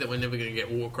same way that we're never going to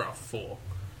get Warcraft 4,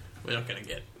 we're not going to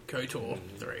get KOTOR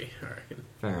 3, I reckon.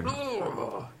 Fair enough.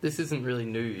 Oh, this isn't really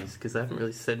news because they haven't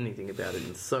really said anything about it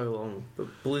in so long. But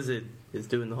Blizzard is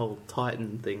doing the whole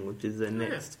Titan thing, which is their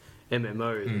next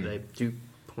MMO that they do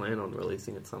plan on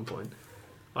releasing at some point.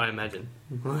 I imagine.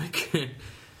 Like,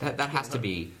 That has to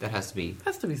be has to be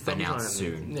sometime announced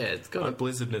soon. Yeah, it's got. Aren't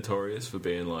Blizzard notorious for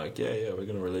being like, yeah, we're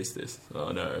going to release this?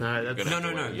 Oh no, No, You're that's- gonna have No,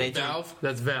 to no, wait a they year. don't. Valve?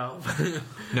 That's Valve.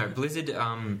 No, Blizzard.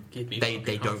 Give me They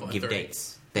fucking don't Half-Life give 3.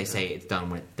 dates. They say it's done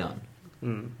when it's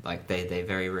done. Like they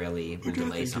very rarely will Which I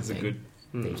delay think is a something.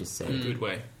 good, They just say good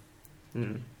way.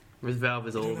 Whereas Valve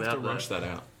is You all don't have to about rush that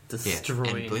out. yeah.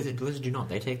 destroying. And Blizzard do not.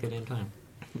 They take their damn time,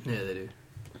 Yeah, they do.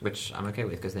 which I'm okay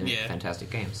with because they make Yeah. fantastic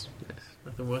games.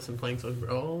 Nothing worse than playing something.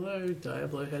 Although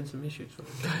Diablo had some issues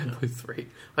with it. Diablo 3.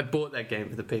 I bought that game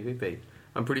for the PvP.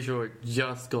 I'm pretty sure it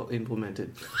just got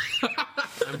implemented.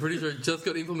 I'm pretty sure it just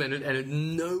got implemented and it's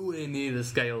nowhere near the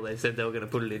scale they said they were going to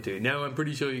put it into. Now I'm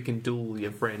pretty sure you can duel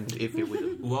your friend if you're with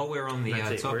him. While we're on the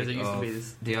That's it, topic whereas it used to of be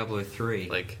this- Diablo 3,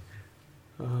 Like,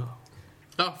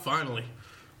 Oh, finally.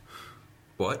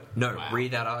 what? No,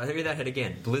 read that. Read that head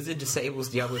again. Blizzard disables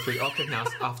Diablo 3 Auction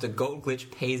House after Gold Glitch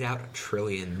pays out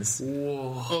trillions.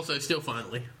 whoa. Also, still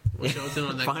finally. What shows in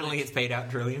on that Finally, glitch? it's paid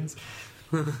out trillions.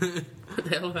 What the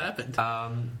hell happened?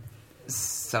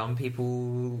 Some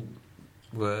people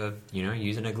were,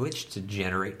 using a glitch to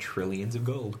generate trillions of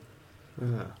gold. See,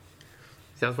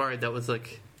 I was worried that was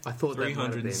like. I thought that might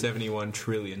have been. 371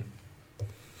 trillion.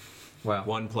 Wow.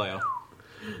 One player.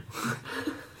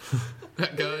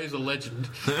 That guy is a legend.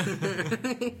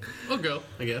 Or girl,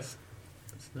 I guess.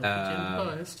 It's not agenda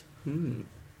biased.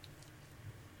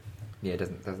 Yeah, it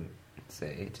doesn't say.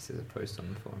 It just says a post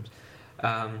on the forums.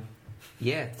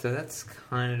 Yeah, so that's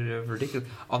kind of ridiculous.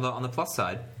 On the plus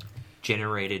side,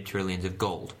 generated trillions of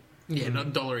gold, Yeah,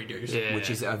 not dollary dues. Yeah. which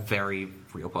is a very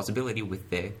real possibility with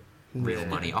their real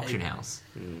money auction house.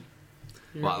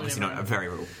 Well, obviously not a very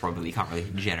real probability. You can't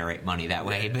really generate money that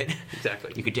way, but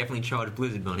Exactly. you could definitely charge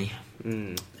Blizzard money.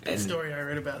 That story I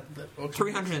read about the auction.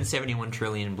 371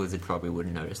 trillion Blizzard probably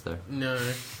wouldn't notice though. No.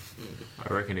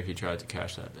 I reckon if you tried to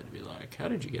cash that, they'd be like, "How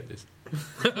did you get this?"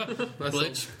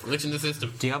 Glitch in the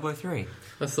system. Diablo 3.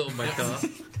 I sold my car.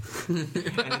 And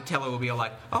the teller will be all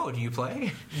like, "Oh, do you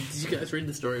play?" Did you guys read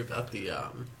the story about the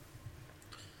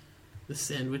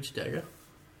sandwich dagger?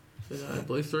 For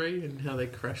Diablo 3 and how they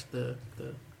crashed the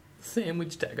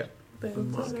Sandwich dagger.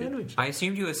 market. I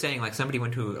assumed you were saying like somebody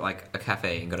went to like a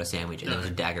cafe and got a sandwich and there was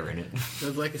a dagger in it. It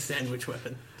was like a sandwich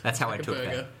weapon. That's how like I a took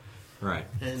burger. that. Right.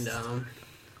 And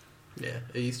yeah,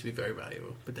 it used to be very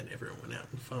valuable, but then everyone went out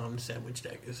and farmed sandwich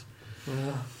daggers.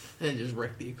 And it just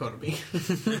wrecked the economy.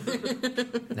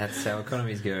 That's how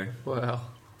economies go. Wow.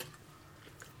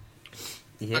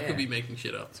 Yeah. I could be making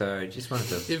shit up. So I just wanted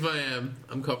to. If I am,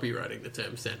 I'm copywriting the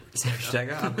term sandwich Sandwich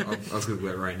dagger. dagger? I'll Google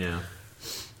it right now.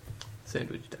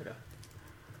 Sandwich dagger.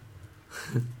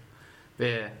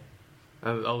 Yeah.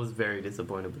 I was very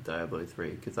disappointed with Diablo 3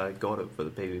 because I got it for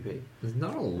the PvP. There's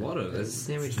not a lot of it.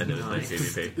 Sandwich And it was nice.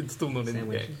 PvP. It's still not in the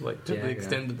Sandwich game. Like, to the dagger.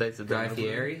 extent that they said Guy that.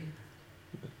 Fieri.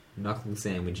 Knuckle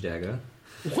sandwich dagger.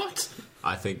 What?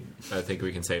 I think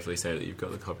we can safely say that you've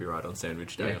got the copyright on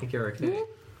Sandwich Yeah, I Dagger. think you're okay.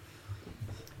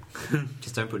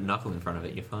 Just don't put knuckle in front of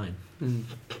it, you're fine.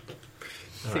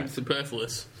 Seems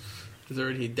superfluous. There's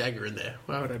already a dagger in there.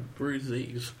 Why would I bruise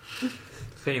these? So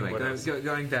anyway, What else?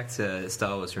 going back to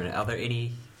Star Wars for a minute, are there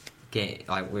any game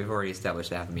like we've already established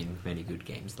there haven't been many good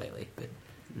games lately, but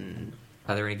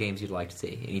are there any games you'd like to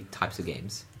see? Any types of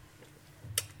games?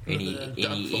 Any Dark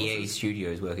EA Forces.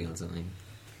 studios working on something?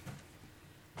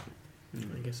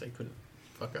 I guess they couldn't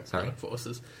fuck up Sorry? Dark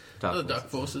Forces. Dark Other Dark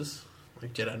Forces,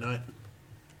 like Jedi Knight.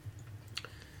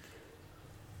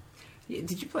 Yeah,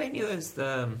 did you play any of those?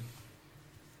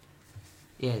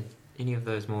 Any of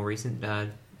those more recent,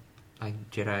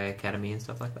 like Jedi Academy and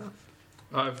stuff like that?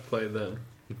 I've played them.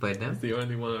 You played them? It's the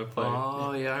only one I've played.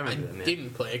 Oh, yeah, I I remember them. Yeah.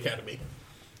 didn't play Academy.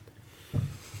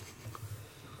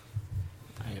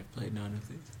 I have played none of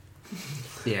these.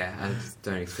 Yeah, I just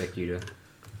don't expect you to.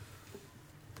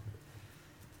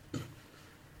 But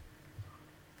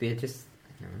yeah, just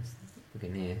let's look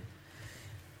in here.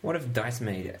 What have DICE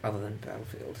made other than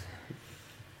Battlefield?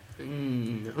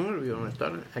 I'm going to be honest, I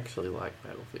don't actually like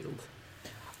Battlefield.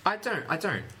 I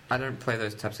don't play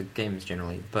those types of games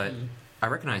generally, but I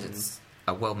recognise it's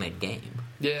a well-made game.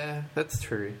 Yeah, that's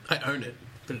true. I own it,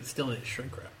 but it's still in its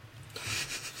shrink wrap.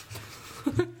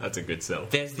 That's a good sell.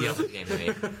 There's the other game they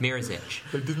made, Mirror's Edge,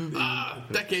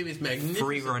 That game is magnificent.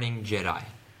 free-running Jedi,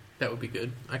 That would be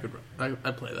good. I'd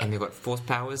play that. and they've got force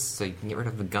powers, so you can get rid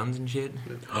of the guns and shit.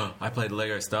 I played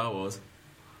Lego Star Wars.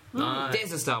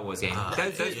 There's a Star Wars game.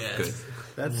 Those yes. are good.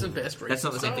 That's the best. That's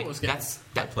not the same Star thing. Wars game.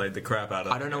 I played the crap out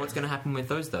of I don't know what's going to happen with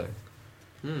those though,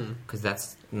 because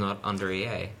that's not under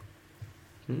EA.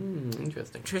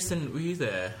 Interesting. Tristan, were you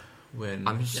there when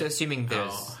I'm just assuming there's.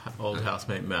 our old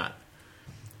housemate Matt,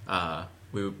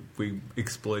 we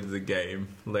exploited the game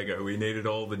Lego. We needed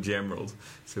all the gems,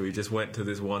 so we just went to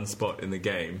this one spot in the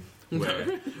game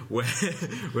where went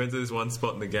to this one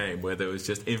spot in the game where there was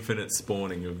just infinite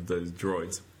spawning of those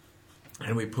droids,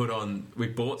 and we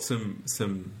bought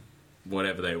some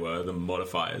whatever they were, the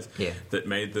modifiers that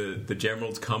made the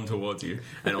generals come towards you,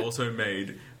 and also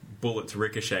made bullets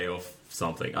ricochet off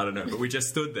something. I don't know, but we just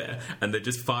stood there and they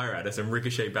just fire at us and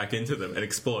ricochet back into them and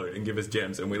explode and give us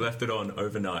gems, and we left it on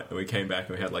overnight and we came back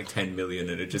and we had like 10 million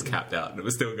and it just capped out and it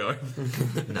was still going.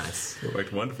 Nice. It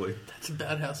worked wonderfully. That's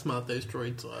about how smart those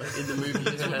droids are in the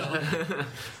movie as well.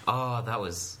 Oh, that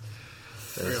was.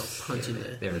 Real punch in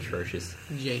there. They're atrocious.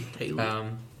 Jade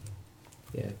Taylor.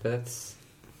 Yeah, but that's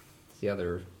the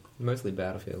other, mostly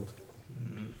Battlefield.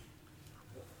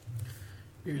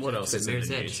 What else is in Mirror's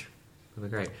the Edge. news?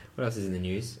 That'd be great. What else is in the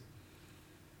news?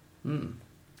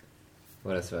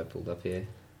 What else have I pulled up here?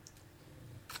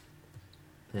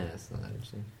 Yeah, that's not that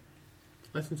interesting.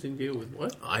 Licensing deal with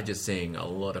what? I'm just seeing a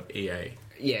lot of EA.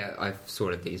 Yeah, I've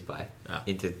sorted these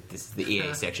into this is the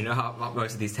EA section.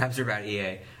 Most of these tabs are about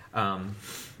EA.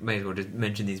 May as well just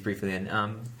mention these briefly then.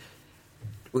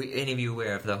 Any of you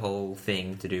aware of the whole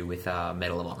thing to do with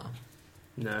Medal of Honor?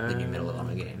 No. The new Medal of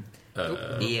Honor game.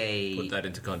 EA. Put that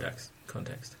into context.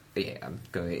 Yeah, I'm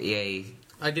going. EA.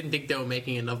 I didn't think they were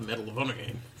making another Medal of Honor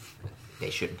game. They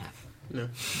shouldn't have. No.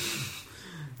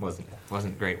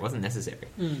 wasn't great. Wasn't necessary.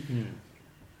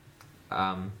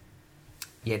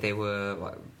 Yeah, they were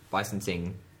like,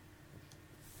 licensing,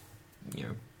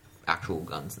 actual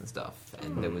guns and stuff,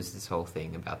 and there was this whole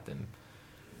thing about them.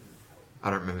 I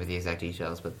don't remember the exact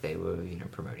details, but they were,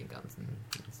 promoting guns and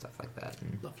stuff like that.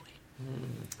 And Lovely.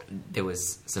 there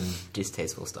was some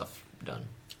distasteful stuff done.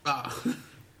 Ah.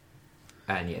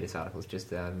 And yeah, this article's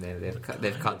just they've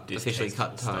officially cut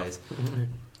Distasteful ties.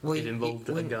 Well, It involved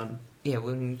a gun. Yeah,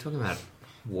 when you're talking about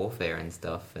warfare and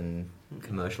stuff and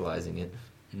commercializing it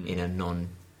in a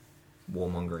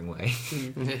non-warmongering way.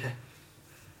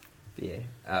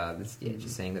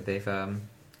 Just saying that they've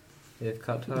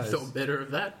cut I ties. thought better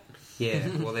of that. Yeah,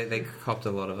 well, they copped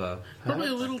a lot of Probably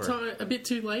a bit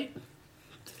too late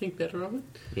to think better of it.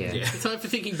 Yeah. Yeah. The time for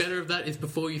thinking better of that is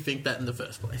before you think that in the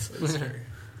first place. That's true.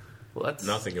 Well, that's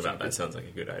Nothing about that sounds like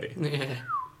a good idea. Yeah.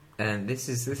 And this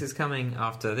is coming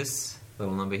after this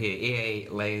little number here. EA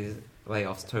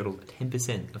layoffs total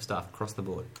 10% of staff across the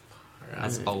board.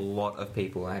 That's a lot of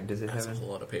people. Does it That's a have? whole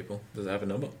lot of people. Does it have a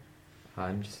number?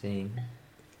 I'm just seeing.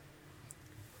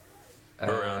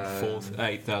 Around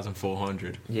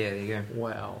 8,400. Yeah, there you go.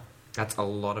 wow. That's a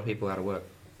lot of people out of work.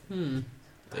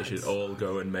 They should all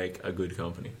go and make a good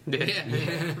company. Yeah.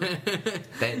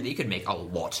 You could make a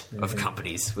lot of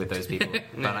companies with those people.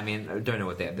 But I mean, I don't know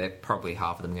what they're probably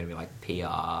half of them are going to be like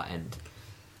PR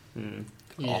and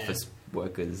Yeah. office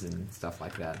workers and stuff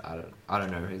like that. I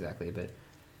don't know exactly, but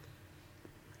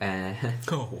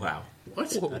Oh, wow. What?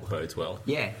 That bodes well.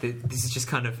 yeah, this is just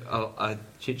kind of a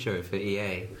shit show for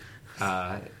EA.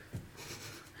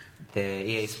 The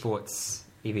EA Sports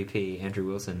EVP Andrew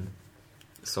Wilson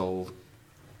sold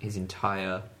his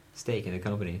entire stake in the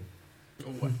company,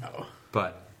 Wow.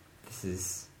 but this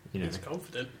is He's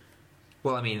confident.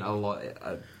 well, I mean, a lot.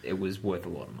 It was worth a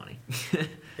lot of money.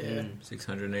 Yeah.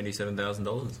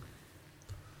 $687,000.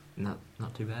 Not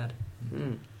too bad.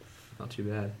 Not too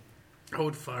bad. I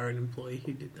would fire an employee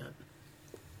who did that.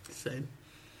 Same.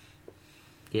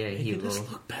 Yeah, he Making us will.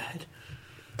 look bad.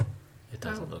 It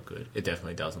doesn't look good. It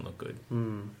definitely doesn't look good.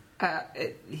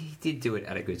 He did do it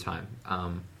at a good time.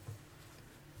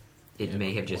 It Yeah, may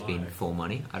but have just been why? for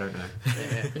money. I don't know.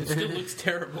 It still looks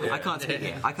terrible. I can't speak.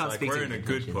 Yeah, I can't Like, speak. we're to in a his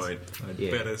good intentions. point. I'd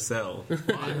Yeah. better sell.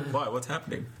 Why? What's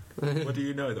happening? What do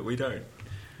you know that we don't?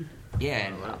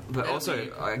 Yeah, but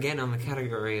also again on the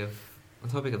category of on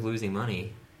topic of losing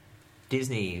money,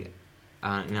 Disney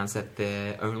announced that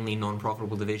their only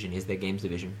non-profitable division is their games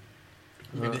division.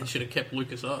 Maybe they should have kept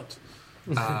LucasArts.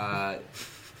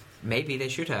 Maybe they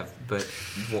should have, but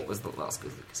what was the last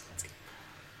good LucasArts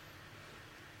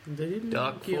They didn't.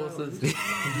 Dark give- Forces.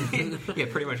 game? Yeah,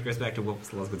 pretty much goes back to what was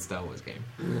the last good Star Wars game.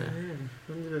 Yeah.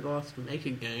 When did they last make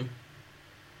a game?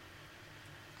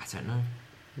 I don't know.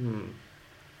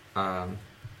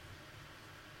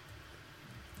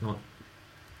 Not.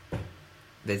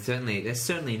 They're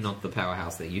certainly not the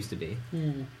powerhouse they used to be.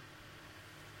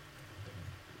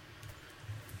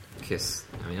 Because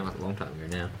I mean, that was a long time ago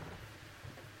now.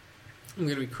 I'm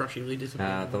going to be crushingly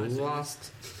disappointed. The when I see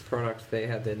last product they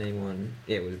had their name on,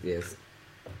 it was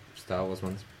Star Wars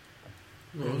ones.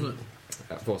 this. What was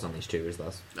it? Force Unleashed 2 was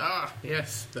last, Ah,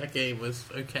 yes. That game was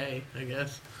okay, I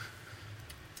guess.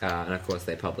 and of course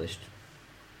they published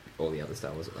all the other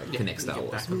Star Wars, like Connect Star Get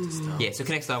Wars. back onto Star Wars. Yeah, so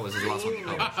Connect Star Wars is the last one they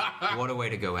published. What a way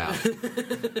to go out!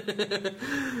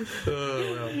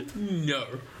 No.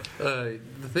 The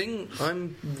thing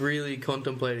I'm really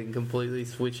contemplating completely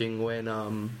switching when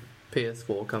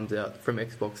PS4 comes out from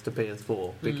Xbox to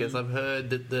PS4 because I've heard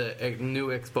that the new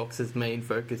Xbox's main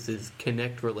focus is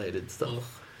Kinect related stuff, Ugh.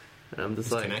 and I'm just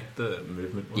Just like, connect the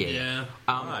movement one. Yeah. Yeah.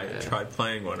 I tried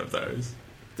playing one of those.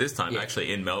 This time, Yeah.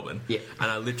 actually, in Melbourne. Yeah. And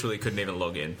I literally couldn't even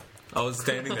log in. I was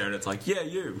standing there and it's like, yeah,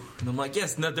 you. And I'm like,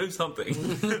 yes, now do something.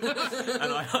 And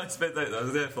I spent that, I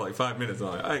was there for like 5 minutes. And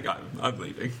I'm like, hey, I'm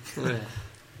leaving.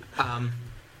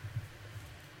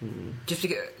 Just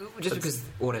because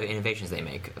whatever innovations they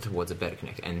make towards a better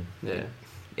Connect, and yeah,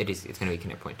 it's going to be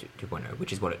Connect Point 2.0,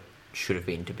 which is what it should have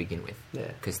been to begin with. yeah,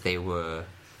 Because they were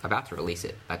about to release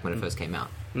it, like when it first came out,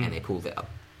 and they pulled it up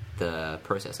the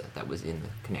processor that was in the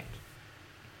Connect.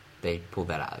 They pulled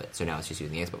that out of it, so now it's just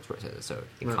using the Xbox processor, so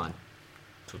it can't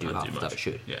do half the stuff it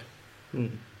should. Yeah.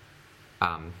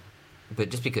 But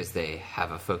just because they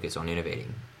have a focus on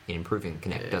innovating and improving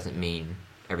Connect doesn't mean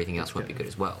everything else won't be good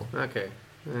as well. okay,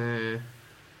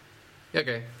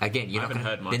 okay, Again, I haven't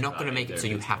heard much they're not about going to make it. it so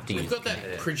you have to We've use got Connect.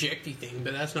 that projecty thing,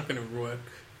 but that's not going to work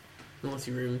unless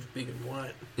your room's big and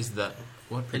white Is that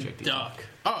what and project? dark.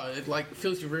 Oh, it like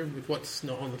fills your room with what's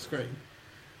not on the screen.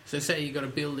 So say you got a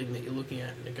building that you're looking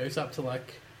at, and it goes up to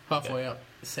like halfway up,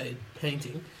 say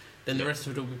painting, then the rest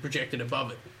of it will be projected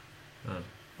above it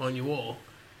on your wall,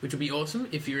 which would be awesome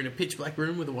if you're in a pitch black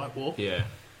room with a white wall. Yeah.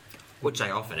 Which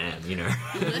I often am, you know.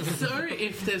 Less so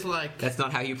if there's like That's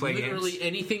not how you play literally games.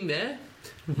 anything there.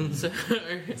 So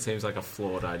It seems like a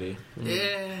flawed idea.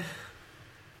 yeah.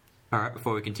 All right,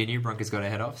 before we continue, Bronca's got to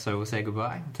head off, so we'll say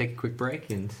goodbye, take a quick break,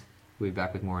 and we'll be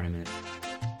back with more in a minute.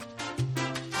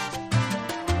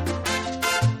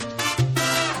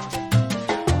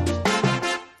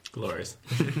 Glorious.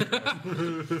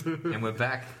 And we're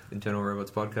back, Internal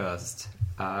Robots Podcast.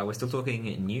 We're still talking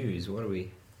news. What are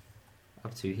we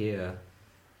up to here?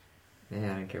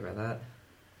 Yeah, I don't care about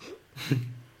that.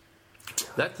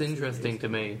 That's interesting to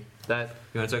me. That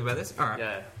You want to talk about this? All right.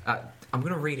 yeah. I'm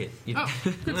going to read it. You- Oh,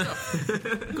 good stuff.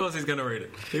 Of course he's going to read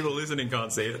it. People listening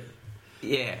can't see it.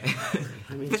 Yeah.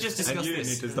 I mean, Let's just And discuss you need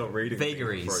this. to stop reading things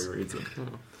Vagaries. before he reads it.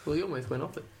 Well, you almost went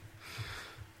off it.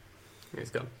 He's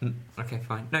gone. Okay,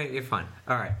 fine. No, you're fine.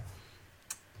 All right.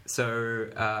 So,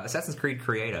 Assassin's Creed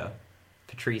creator,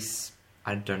 Patrice,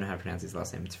 I don't know how to pronounce his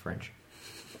last name, it's French.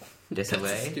 that's a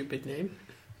Desolé? stupid name.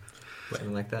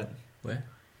 Something like that. Where?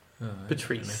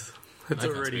 Patrice. That's I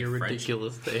can't already a speak French.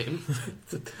 ridiculous name.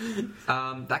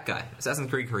 That guy, Assassin's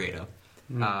Creed creator.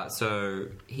 So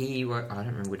he worked. I don't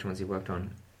remember which ones he worked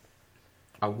on.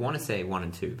 I want to say 1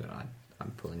 and 2, but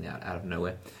I'm pulling that out of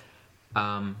nowhere.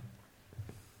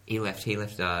 He left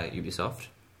Ubisoft,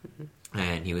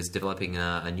 and he was developing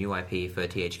a new IP for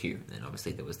THQ. And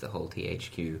obviously there was the whole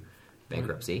THQ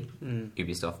bankruptcy.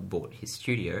 Ubisoft bought his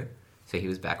studio, so he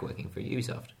was back working for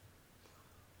Ubisoft.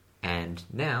 And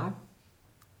now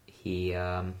he's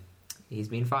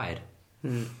been fired.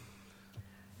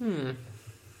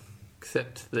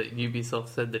 Except that Ubisoft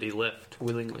said that he left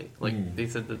willingly. Like, they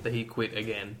said that he quit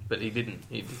again, but he didn't.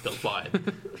 He just got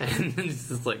fired. And it's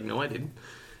just like, no, I didn't.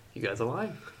 You guys are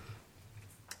lying.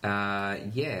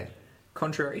 Yeah.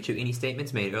 Contrary to any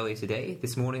statements made earlier today,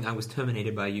 this morning I was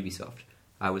terminated by Ubisoft.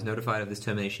 I was notified of this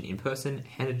termination in person,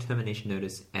 handed a termination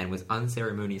notice, and was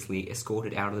unceremoniously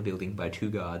escorted out of the building by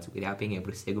 2 guards without being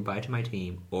able to say goodbye to my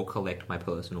team or collect my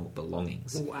personal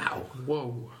belongings. Wow.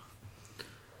 Whoa.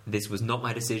 This was not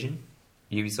my decision.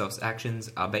 Ubisoft's actions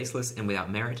are baseless and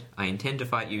without merit. I intend to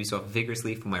fight Ubisoft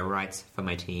vigorously for my rights, for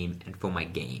my team, and for my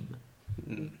game.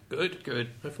 Good, good.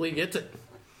 Hopefully he gets it.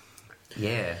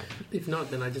 Yeah. If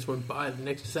not, then I just won't buy the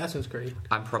next Assassin's Creed.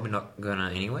 I'm probably not gonna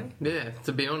anyway. Yeah,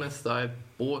 to be honest, I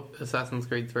bought Assassin's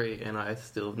Creed 3 and I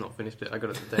still have not finished it. I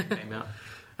got it the day it came out.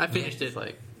 I finished It's it.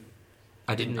 like,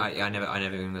 I didn't. I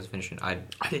never even was finishing it. I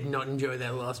did not enjoy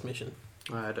that last mission.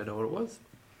 I don't know what it was.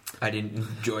 I didn't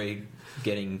enjoy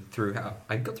getting through.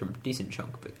 I got through a decent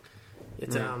chunk, but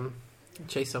It's Yeah.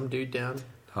 chase some dude down,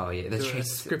 oh yeah, the To a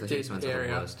chase, the scripted chase ones are the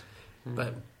area. worst.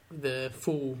 but the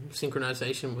full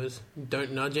synchronization was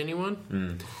don't nudge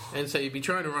anyone, and so you'd be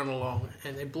trying to run along,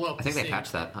 and they blow up. I think the they thing.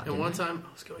 patched that. And didn't one they? time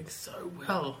I was going so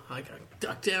well, like I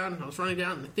ducked down, I was running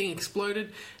down, and the thing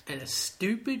exploded, and a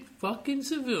stupid fucking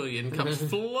civilian comes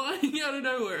flying out of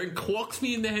nowhere and clocks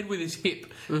me in the head with his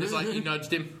hip. It's like you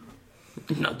nudged him.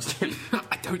 Nudged him.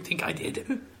 I don't think I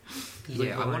did.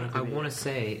 Yeah, Like, I want to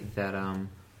say that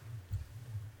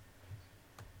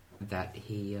that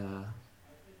he.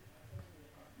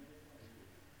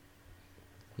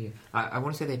 Yeah, I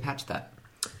want to say they patched that.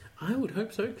 I would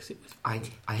hope so because it was I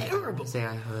Terrible. want to say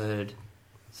I heard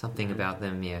something about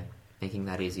them. Yeah, making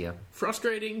that easier.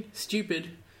 frustrating, stupid.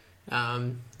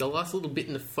 The last little bit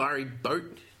in the fiery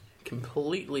boat,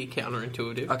 completely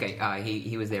counterintuitive. Okay,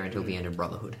 he was there until the end of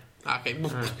Brotherhood. Okay,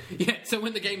 yeah. So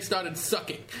when the game started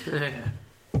sucking,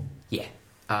 Yeah.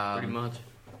 Pretty much.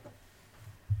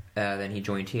 Then he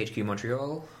joined THQ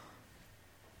Montreal,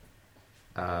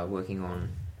 working on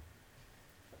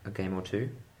a game or 2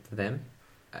 for them,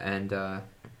 and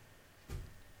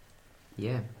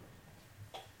yeah,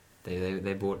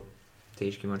 they bought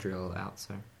THQ Montreal out.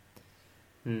 So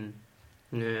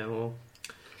Yeah, well,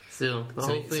 still, the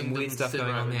whole thing some weird doesn't stuff sit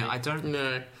going right on with there. me. I don't.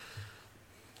 no.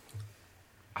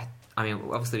 I mean,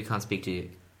 obviously we can't speak to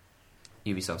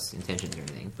Ubisoft's intentions or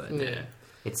anything, but Yeah,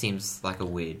 it seems like a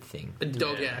weird thing. a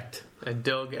dog Yeah. act. A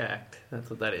dog act. That's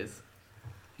what that is.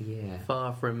 Yeah.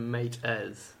 Far from mate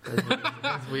as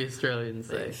we Australians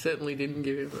They say. certainly didn't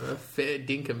give him a fair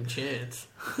dinkum chance.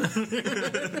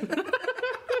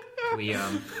 We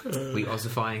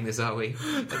ossifying this, are we?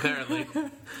 Apparently,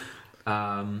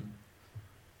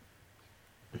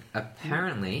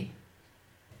 Apparently,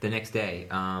 the next day,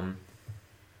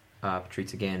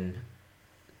 Patrice again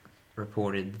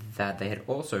reported that they had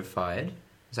also fired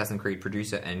Assassin's Creed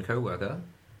producer and co-worker.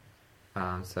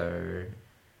 Somebody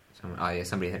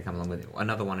had come along with it.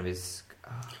 Another one of his,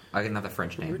 another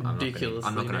French name. I'm not going to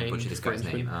Ridiculously butcher named this guy's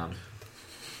name. Frenchman.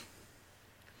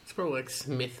 It's probably like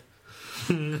Smith.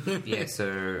 Yeah,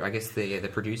 so I guess the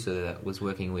producer that was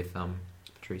working with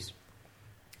Patrice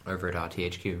over at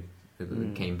RTHQ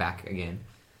who came back again,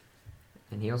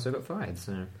 and he also got fired.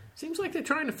 So Seems like they're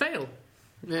trying to fail.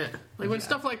 Yeah. Like when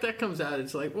stuff like that comes out,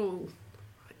 it's like, well,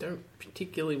 I don't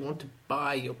particularly want to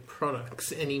buy your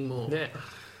products anymore. Yeah.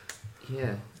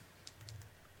 yeah.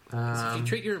 So if you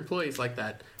treat your employees like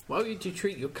that, why would you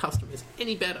treat your customers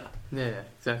any better? Yeah,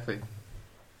 exactly.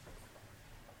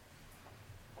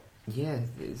 Yeah,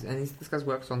 and this guy's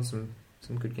worked on some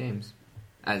good games,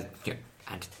 as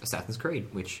and Assassin's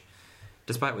Creed, which,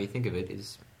 despite what you think of it,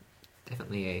 is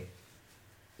definitely a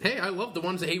Hey, I love the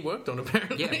ones that he worked on.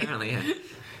 Apparently, apparently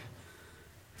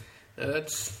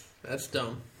that's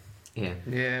dumb. yeah.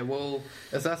 Yeah, well,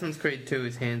 Assassin's Creed 2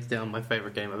 is hands down my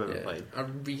favourite game I've ever Yeah, played. I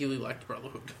really liked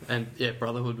Brotherhood. And yeah,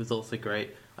 Brotherhood was also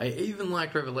great. I even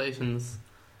liked Revelations.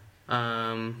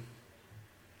 Not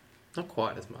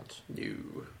quite as much. No,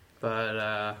 And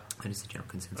But, it's the general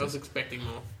I was consensus. expecting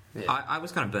more. yeah. I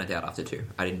was kind of burnt out after 2.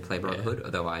 I didn't play Brotherhood,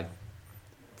 although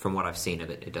from what I've seen of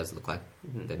it, it does look like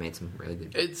they made some really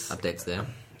good It's updates there.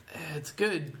 It's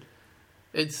good.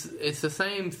 It's the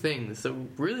same thing. So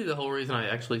really, the whole reason I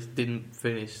actually didn't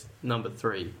finish number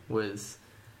 3 was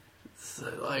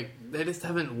like they just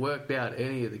haven't worked out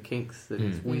any of the kinks that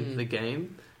is with the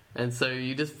game, and so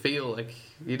you just feel like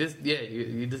you just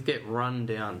get run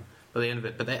down by the end of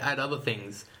it. But they add other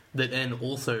things that then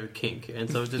also kink, and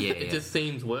so it just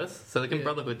seems worse. So like in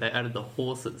Brotherhood, they added the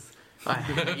horses. I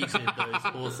hated those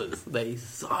horses. They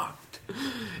sucked.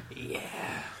 Yeah.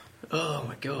 Oh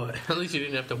my god. At least you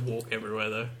didn't have to walk everywhere,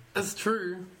 though. That's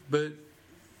true, but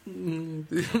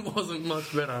it wasn't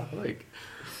much better. Like,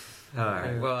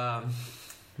 Alright, well,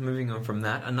 moving on from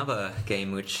that, another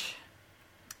game which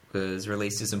was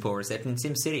released to some poor reception,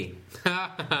 SimCity.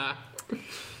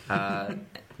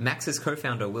 Max's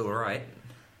co-founder, Will Wright,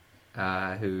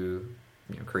 who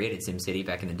created SimCity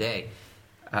back in the day,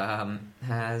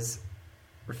 has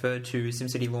referred to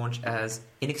SimCity launch as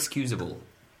inexcusable.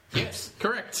 Yes,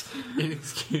 correct.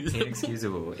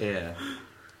 Inexcusable, yeah.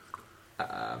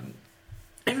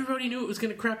 Everybody knew it was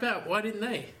going to crap out. Why didn't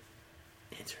they?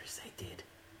 Answer is they did.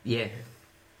 Yeah.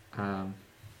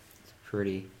 It's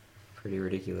pretty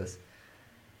ridiculous.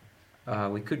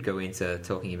 We could go into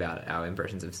talking about our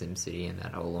impressions of SimCity and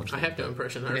that whole launch I thing, have no but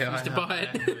impression. I refuse to buy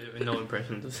it. have no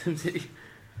impressions of SimCity.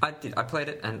 I played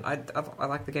it and I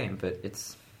like the game, but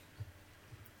it's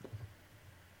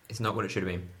not what it should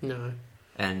have been. No.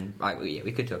 And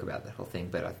we could talk about that whole thing,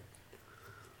 but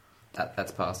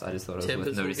that's past. I just thought it was Tempers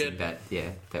worth will noticing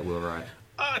get- that Will Wright.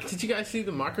 Did you guys see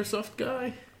the Microsoft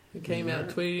guy who came out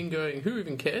tweeting going, who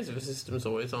even cares if a system's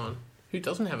always on? Who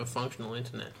doesn't have a functional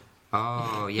internet?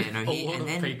 Oh yeah, no, A lot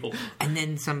of people. And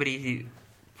then somebody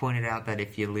pointed out that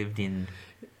if you lived in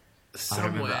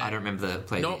Somewhere. I don't remember the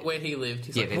place. Not where he lived.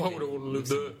 He's Yeah, like, but- why would I want to live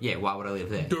there? Yeah, why would I live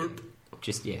there? Derp.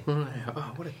 Just yeah.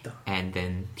 Oh, what a dumb. And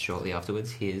then shortly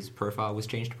afterwards, his profile was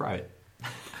changed to private.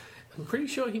 I'm pretty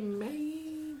sure he may...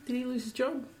 Did he lose his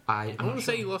job? I I want to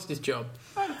say he lost his job.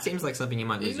 It seems like something you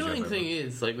might The lose your job annoying over. thing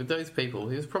is, like with those people,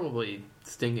 he was probably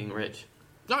stinking rich.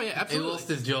 Oh, yeah, He absolutely. lost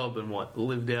his job and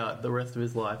lived out the rest of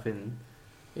his life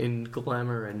in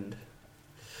glamour and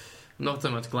not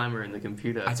so much glamour in the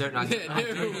computer I don't know.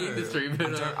 industry.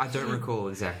 But I don't recall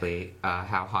exactly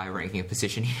how high ranking a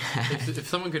position he had. if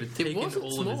someone could have taken wasn't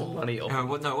all of his small. money off,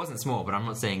 No, it wasn't small, but I'm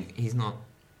not saying he's not.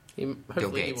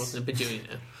 Hopefully he Gates. wasn't a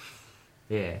bajillionaire.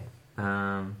 Yeah.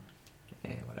 Yeah,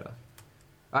 whatever.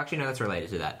 Actually, no, that's related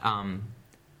to that.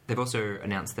 They've also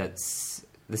announced that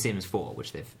The Sims 4,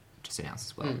 which they've just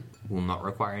announced as well, will not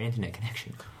require an internet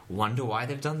connection. Wonder why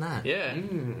they've done that. Yeah.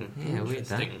 Yeah, weird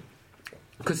that.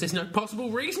 Because there's no possible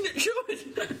reason it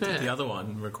should. The other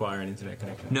one require an internet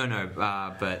connection. No,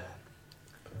 but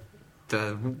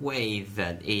the way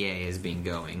that EA has been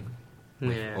going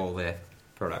with Yeah. all their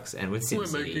products and with We're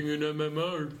SimCity. making an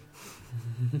MMO.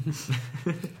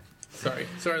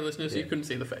 Sorry, listeners, you couldn't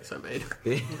see the face I made.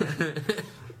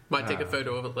 Might take a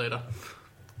photo of it later.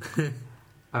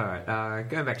 Alright,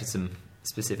 going back to some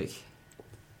specific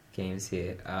games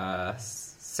here.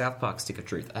 South Park Stick of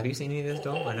Truth. Have you seen any of this,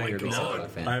 Dom? I know you're a big South Park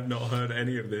fan. I have not heard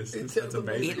any of this. That's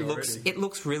amazing. It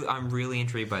looks really. I'm really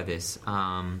intrigued by this.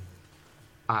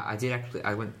 I did actually.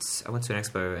 I went to an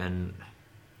expo and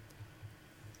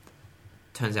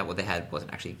turns out what they had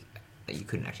wasn't actually. You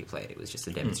couldn't actually play it. It was just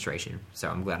a demonstration. So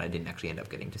I'm glad I didn't actually end up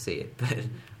getting to see it. But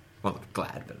well, not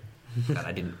glad, but glad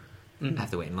I didn't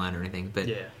have to wait in line or anything. But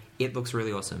Yeah. it looks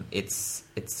really awesome. It's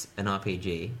an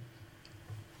RPG,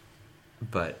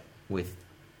 but with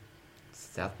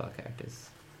South Park characters.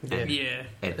 Yeah. Yeah.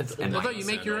 And I thought you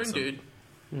make your own awesome. dude.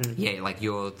 Yeah, like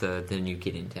you're the new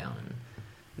kid in town,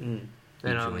 and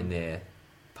you join their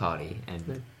party,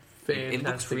 and it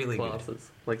looks really classes, good.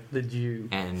 Like the Jew.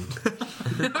 And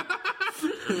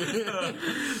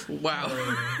Wow.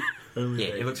 yeah,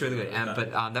 it looks really good.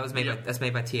 But that was made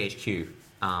by THQ.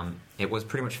 It was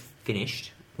pretty much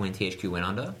finished when THQ went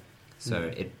under, so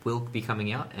it will be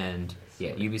coming out. And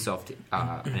yeah, Ubisoft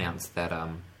announced that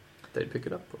they'd pick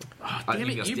it up. Damn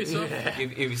it, Ubisoft.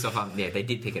 Ubisoft, yeah, they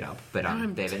did pick it up, but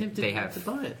they have to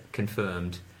buy it.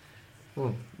 confirmed.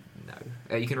 Well,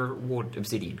 no, you can reward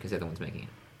Obsidian because they're the ones making it.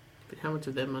 But how much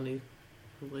of their money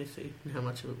will they see? And how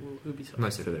much of it will Ubisoft?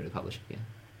 Most of it will go to the publisher. Yeah.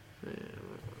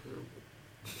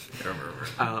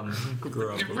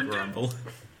 Grumble.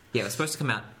 Yeah, it was supposed to come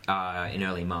out in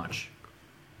early March,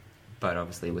 but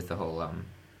obviously with the whole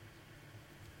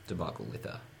debacle with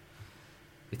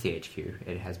THQ,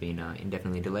 it has been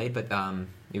indefinitely delayed. But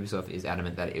Ubisoft is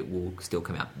adamant that it will still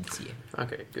come out this year,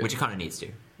 Okay, good. which it kind of needs to,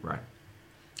 right?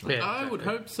 Yeah, I would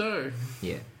hope so.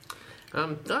 Yeah.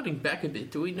 Starting back a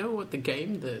bit, do we know what the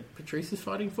game that Patrice is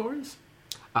fighting for is?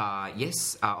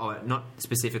 Yes, or not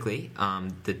specifically.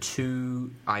 The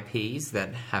two IPs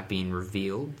that have been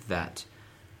revealed that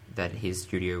his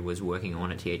studio was working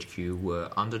on at THQ were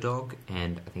Underdog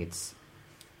and I think it's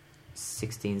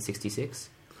 1666.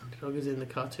 Dog is in the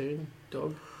cartoon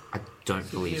dog. I don't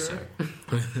believe so.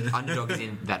 Underdog is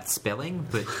in that spelling,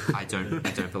 but I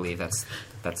don't believe that's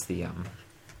the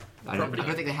I don't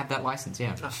think they have that license.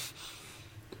 Yeah,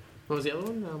 What was the other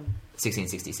one?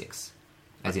 1666,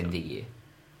 as in the year.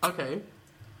 Okay.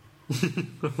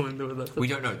 I wonder what that's We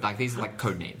don't know. Like these are like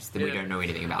code names that we Yeah. don't know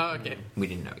anything about. Oh, okay. We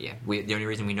didn't know. Yeah, the only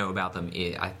reason we know about them,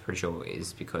 I'm pretty sure,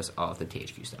 is because of the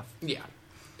THQ stuff. Yeah.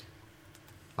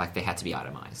 Like they had to be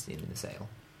itemized in the sale.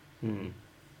 No,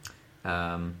 I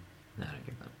don't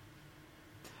get that.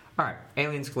 All right,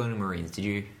 Aliens, Colonial Marines. Did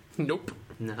you Nope.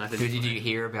 No, I didn't. did you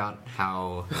hear about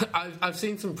how? I've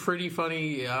seen some pretty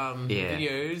funny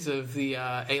videos of the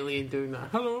alien doing that.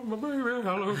 Hello, my baby.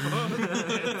 Hello.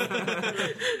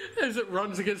 As it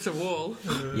runs against a wall.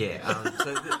 Yeah.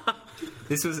 So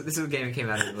this was a game that came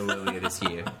out a little earlier this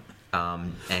year,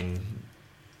 and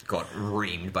got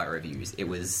reamed by reviews. It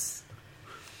was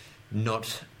not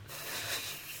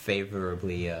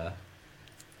favorably.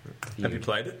 Have you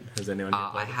played it? Has anyone? Yet I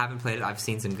played it? haven't played it. I've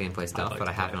seen some gameplay stuff, like but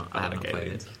I to play haven't. it. I I haven't like played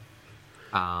aliens.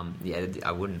 it. Yeah,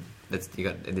 I wouldn't.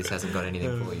 This hasn't got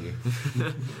anything for you.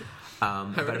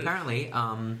 But apparently,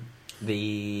 and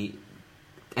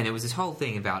there was this whole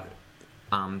thing about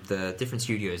the different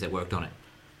studios that worked on it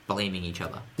blaming each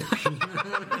other.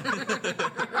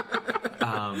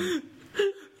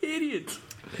 Idiots.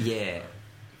 Yeah,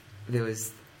 there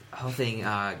was a whole thing.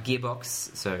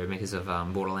 Gearbox, so makers of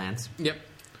Borderlands, Yep.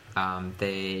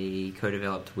 they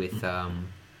co-developed with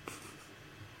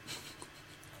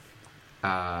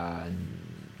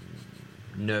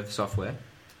Nerve Software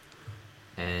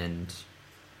and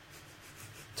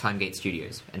Timegate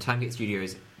Studios. And Timegate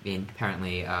Studios,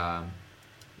 apparently,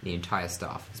 the entire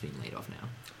staff has been laid off now.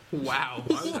 Wow.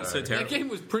 Why was it so That terrible? game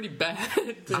was pretty bad.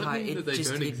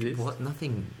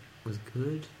 Nothing was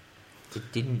good.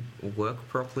 It didn't work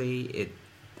properly.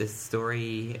 The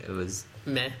story, it was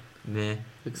Meh. meh.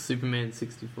 Like Superman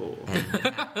 64. And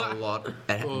it had a lot.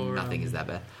 Or, nothing is that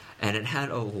bad. And it had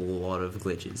a lot of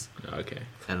glitches. Okay.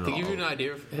 And To give you an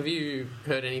idea, have you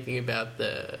heard anything about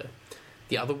the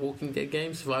other Walking Dead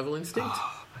game, Survival Instinct?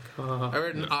 I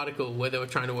read an article where they were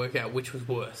trying to work out which was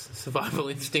worse, Survival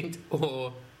Instinct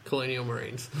or Colonial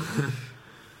Marines.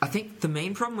 I think the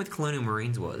main problem with Colonial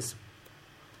Marines was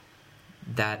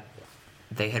that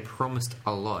they had promised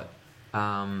a lot.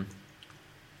 What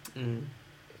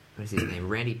is his name?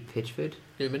 Randy Pitchford?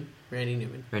 Randy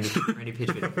Newman. Randy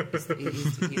Pitchford.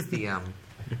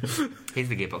 He's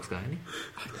the Gearbox guy, isn't he?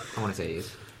 I want to say he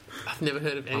is. I've never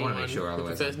heard of I anyone want to make sure, with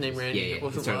otherwise the first name Randy. Yeah, It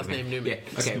wasn't it's last totally name Newman.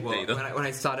 Yeah. Okay. Well, Neither. when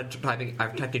I started typing,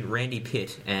 I've typed in Randy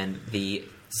Pitt, and the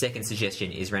second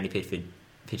suggestion is Randy Pitchford.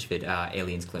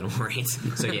 Aliens, Colonial Marines.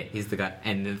 So yeah, he's the guy,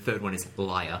 and the third one is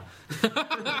Liar. So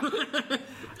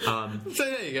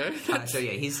there you go. So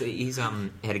yeah, he's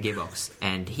head of Gearbox,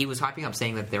 and he was hyping up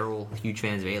saying that they're all huge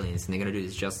fans of Aliens and they're going to do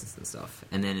this justice and stuff.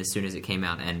 And then as soon as it came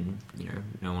out, and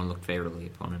no one looked favorably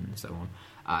upon it and so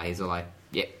on, he's all like,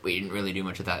 "Yeah, we didn't really do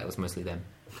much of that. It was mostly them."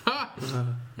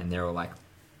 And they're all like,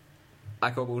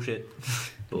 "I call bullshit."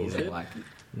 And he's all like,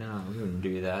 "No, we wouldn't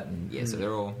do that." And yeah,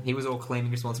 so he was all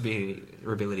claiming responsibility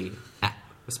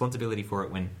for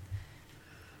it when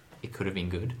it could have been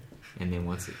good. And then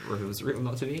once it was written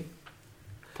not to be,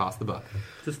 pass the buck.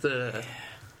 Just a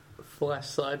flash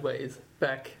sideways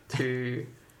back to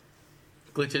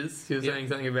glitches. You were saying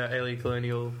something about Alien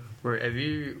Colonial. Have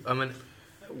you? I mean,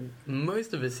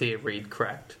 most of us here read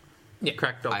Cracked. Yeah.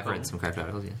 Cracked.com. I've read some cracked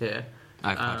articles. Yeah, Yeah.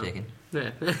 I've partaken.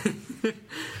 Yeah.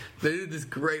 They did this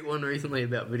great one recently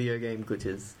about video game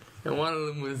glitches. And one of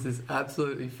them was this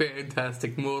absolutely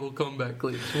fantastic Mortal Kombat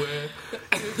glitch where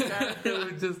the character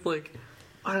would just like,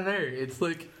 I don't know, it's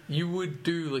like you would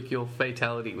do like your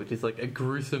fatality, which is like a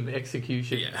gruesome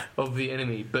execution Yeah. of the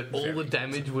enemy, but all the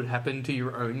damage would happen to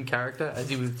your own character as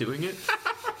he was doing it.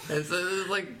 And so there's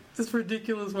like just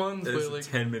ridiculous ones There's where a like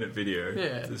 10-minute video.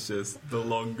 Yeah. It's just the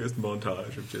longest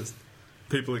montage of just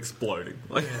people exploding.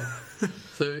 Like, yeah.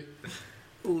 So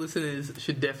listeners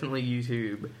should definitely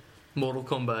YouTube Mortal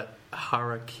Kombat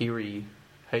Harakiri,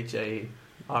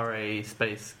 H-A-R-A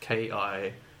space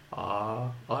K-I-R-I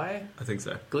I think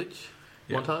so. glitch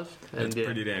Yeah. montage. And It's yeah,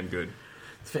 pretty damn good.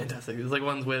 it's fantastic. There's like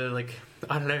ones where they're like,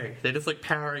 I don't know, they're just like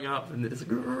powering up and they're just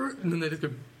like, and then they just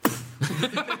go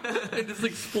and just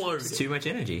explode. It's too much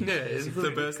energy. Yeah, it's The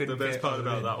like, best part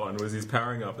about that one was he's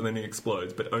powering up and then he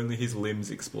explodes, but only his limbs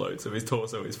explode, so his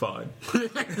torso is fine.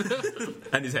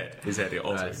 And his head. His head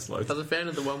also Nice. explodes. I was a fan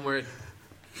of the one where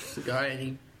it's the guy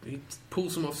and he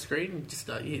pulls him off screen and just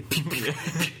and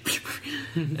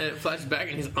it flashes back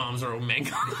and his arms are all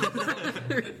mangled.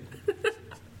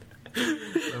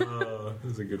 Oh,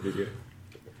 this is a good video.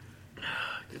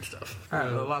 Good stuff. All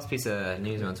right, well, the last piece of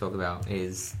news I want to talk about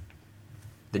is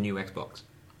the new Xbox.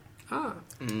 Ah,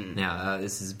 Now,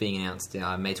 this is being announced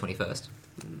May 21st.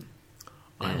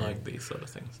 I Yeah. like these sort of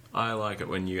things. I like it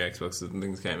when new Xboxes and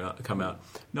things come out.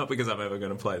 Not because I'm ever going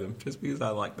to play them, just because I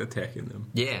like the tech in them.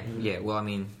 Yeah, yeah. Well, I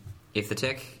mean, if the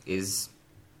tech is...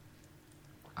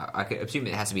 I could assume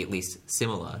it has to be at least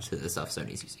similar to the stuff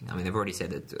Sony's using. I mean, they've already said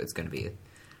that it's going to be,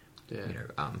 yeah.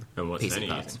 And what's piece of Sony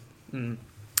parts. using?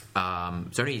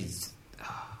 Sony's...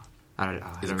 I don't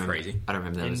Is it remember. crazy? I don't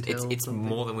remember the numbers. Intel It's something?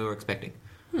 more than we were expecting.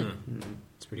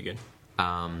 It's pretty good.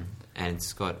 And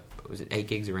it's got, was it 8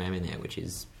 gigs of RAM in there, which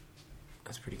is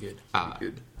That's pretty good.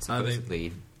 Good.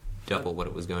 supposedly double what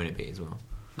it was going to be as well.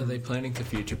 Are they planning to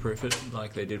future-proof it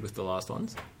like they did with the last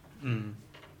ones?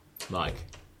 Like,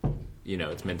 you know,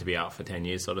 it's meant to be out for 10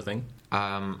 years sort of thing?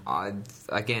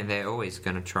 Again, they're always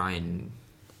going to try and...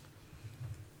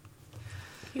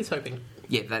 he's hoping.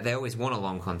 Yeah, they always want a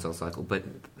long console cycle, but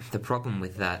the problem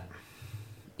with that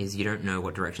is you don't know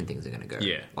what direction things are going to go.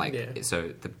 Yeah. Like, Yeah.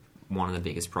 so one of the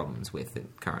biggest problems with the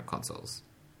current consoles,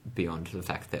 beyond the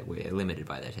fact that we're limited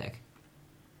by their tech,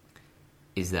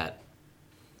 is that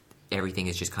everything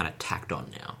is just kind of tacked on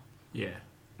now. Yeah.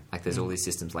 Like, there's all these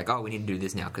systems like, oh, we need to do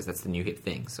this now because that's the new hip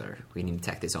thing, so we need to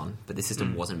tack this on. But the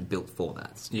system wasn't built for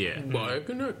that. Yeah.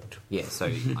 Bioconnect. Yeah, so,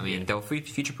 I mean, they'll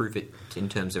future-proof it in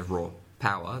terms of raw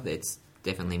power. It's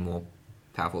definitely more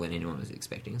powerful than anyone was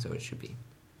expecting, so it should be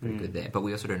pretty good there. But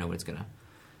we also don't know what it's going to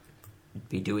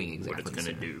be doing exactly. What it's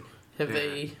going to do. Have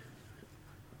they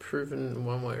proven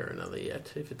one way or another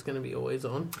yet if it's going to be always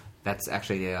on? That's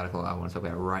actually the article I want to talk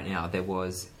about right now. There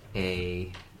was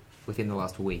within the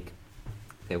last week,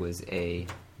 there was a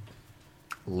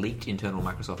leaked internal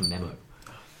Microsoft memo.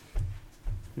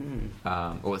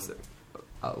 Or was it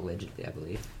allegedly, I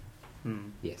believe.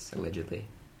 Yes, allegedly.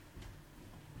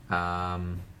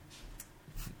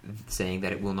 Saying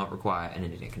that it will not require an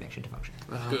internet connection to function.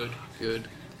 Good.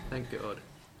 Thank God.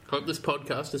 Hope this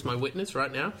podcast is my witness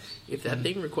right now. If that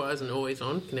thing requires an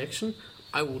always-on connection,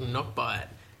 I will not buy it.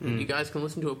 And you guys can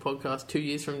listen to a podcast 2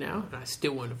 years from now, and I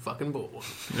still won't have fucking bought one.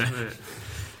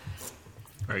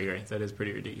 I agree. That is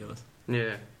pretty ridiculous.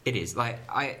 Yeah. It is. Like,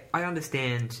 I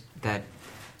understand that...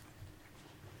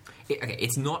 Okay,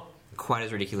 it's not quite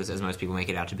as ridiculous as most people make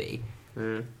it out to be.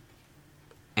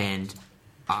 And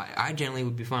I generally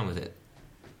would be fine with it.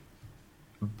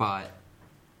 But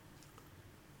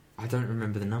I don't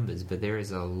remember the numbers, but there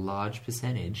is a large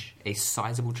percentage, a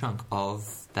sizable chunk of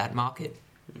that market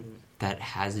that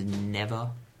has never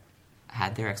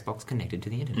had their Xbox connected to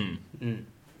the internet.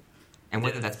 And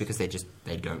whether that's because they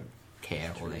don't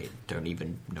care, or they don't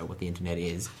even know what the internet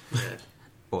is,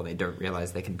 or they don't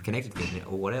realize they can connect it to the internet,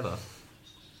 or whatever.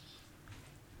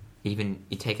 Even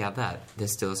you take out that,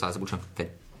 there's still a sizable chunk that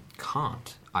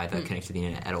can't either connect to the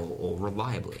internet at all or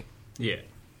reliably. Yeah.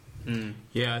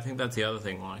 Yeah, I think that's the other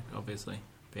thing, like, obviously,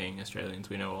 being Australians,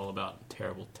 we know all about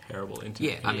terrible, terrible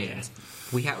internet. Yeah, I mean,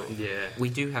 we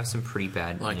do have some pretty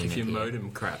bad Like, if internet your here.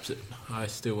 modem craps it, I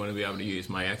still want to be able to use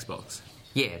my Xbox.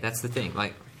 Yeah, that's the thing.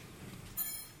 Like,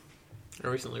 I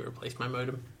recently replaced my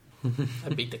modem. I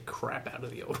beat the crap out of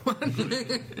the old one.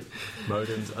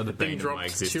 Modems are the Thing bane of my dropped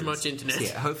existence. too much internet.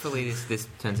 yeah, hopefully this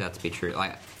turns out to be true.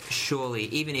 Like, surely,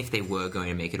 even if they were going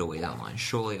to make it always online,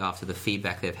 surely after the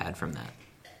feedback they've had from that,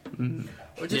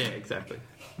 Or just Yeah, exactly.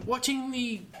 watching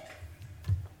the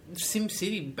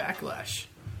SimCity backlash.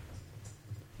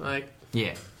 Like,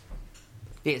 Yeah,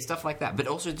 stuff like that. But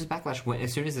also just backlash.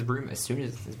 As soon as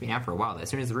it's been out for a while, as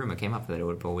soon as the rumor came up that it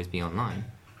would always be online,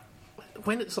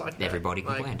 When it's like that, everybody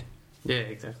like, complained. yeah,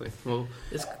 exactly. Well,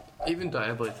 it's even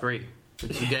Diablo 3,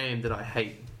 which is a game that I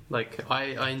hate. Like,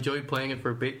 I enjoyed playing it for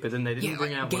a bit, but then they didn't Yeah,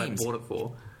 bring like out what I games. bought it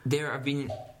for. There have been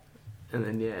And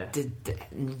then, yeah.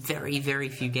 very, very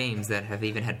few games that have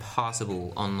even had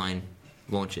passable online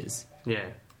launches. Yeah.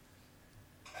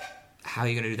 How are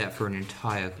you going to do that for an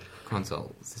entire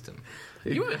console system?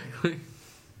 Exactly.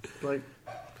 like,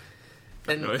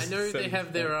 and No, I know they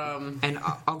have their And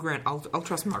I'll grant, I'll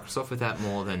trust Microsoft with that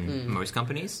more than most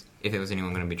companies. If there was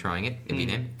anyone going to be trying it, it'd be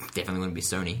them. Definitely wouldn't be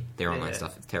Sony. Their online Yeah.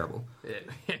 stuff is terrible.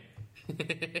 Yeah.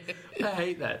 I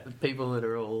hate that. The people that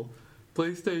are all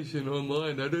PlayStation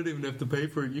online. I don't even have to pay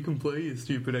for it. You can play your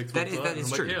stupid Xbox. That is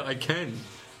Live. true. Like, yeah, I can.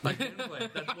 I can play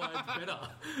it. That's why it's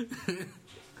better.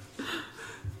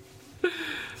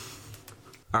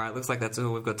 Alright, looks like that's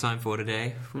all we've got time for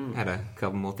today. Had a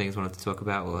couple more things we wanted to talk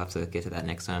about. We'll have to get to that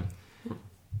next time.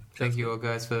 Thank you all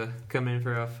guys for coming in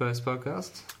for our first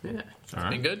podcast. Yeah. All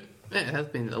right. been good. Yeah, it has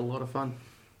been a lot of fun.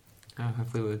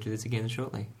 Hopefully we'll do this again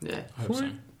shortly. Yeah. Hope so.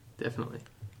 Definitely.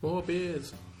 More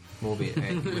beers. More beer,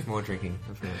 with more drinking,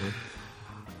 definitely.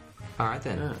 Alright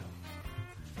then. Yeah.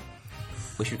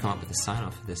 We should come up with a sign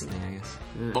off for this thing, I guess.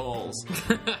 Balls.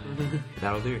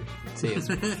 That'll do. See you.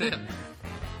 Yeah.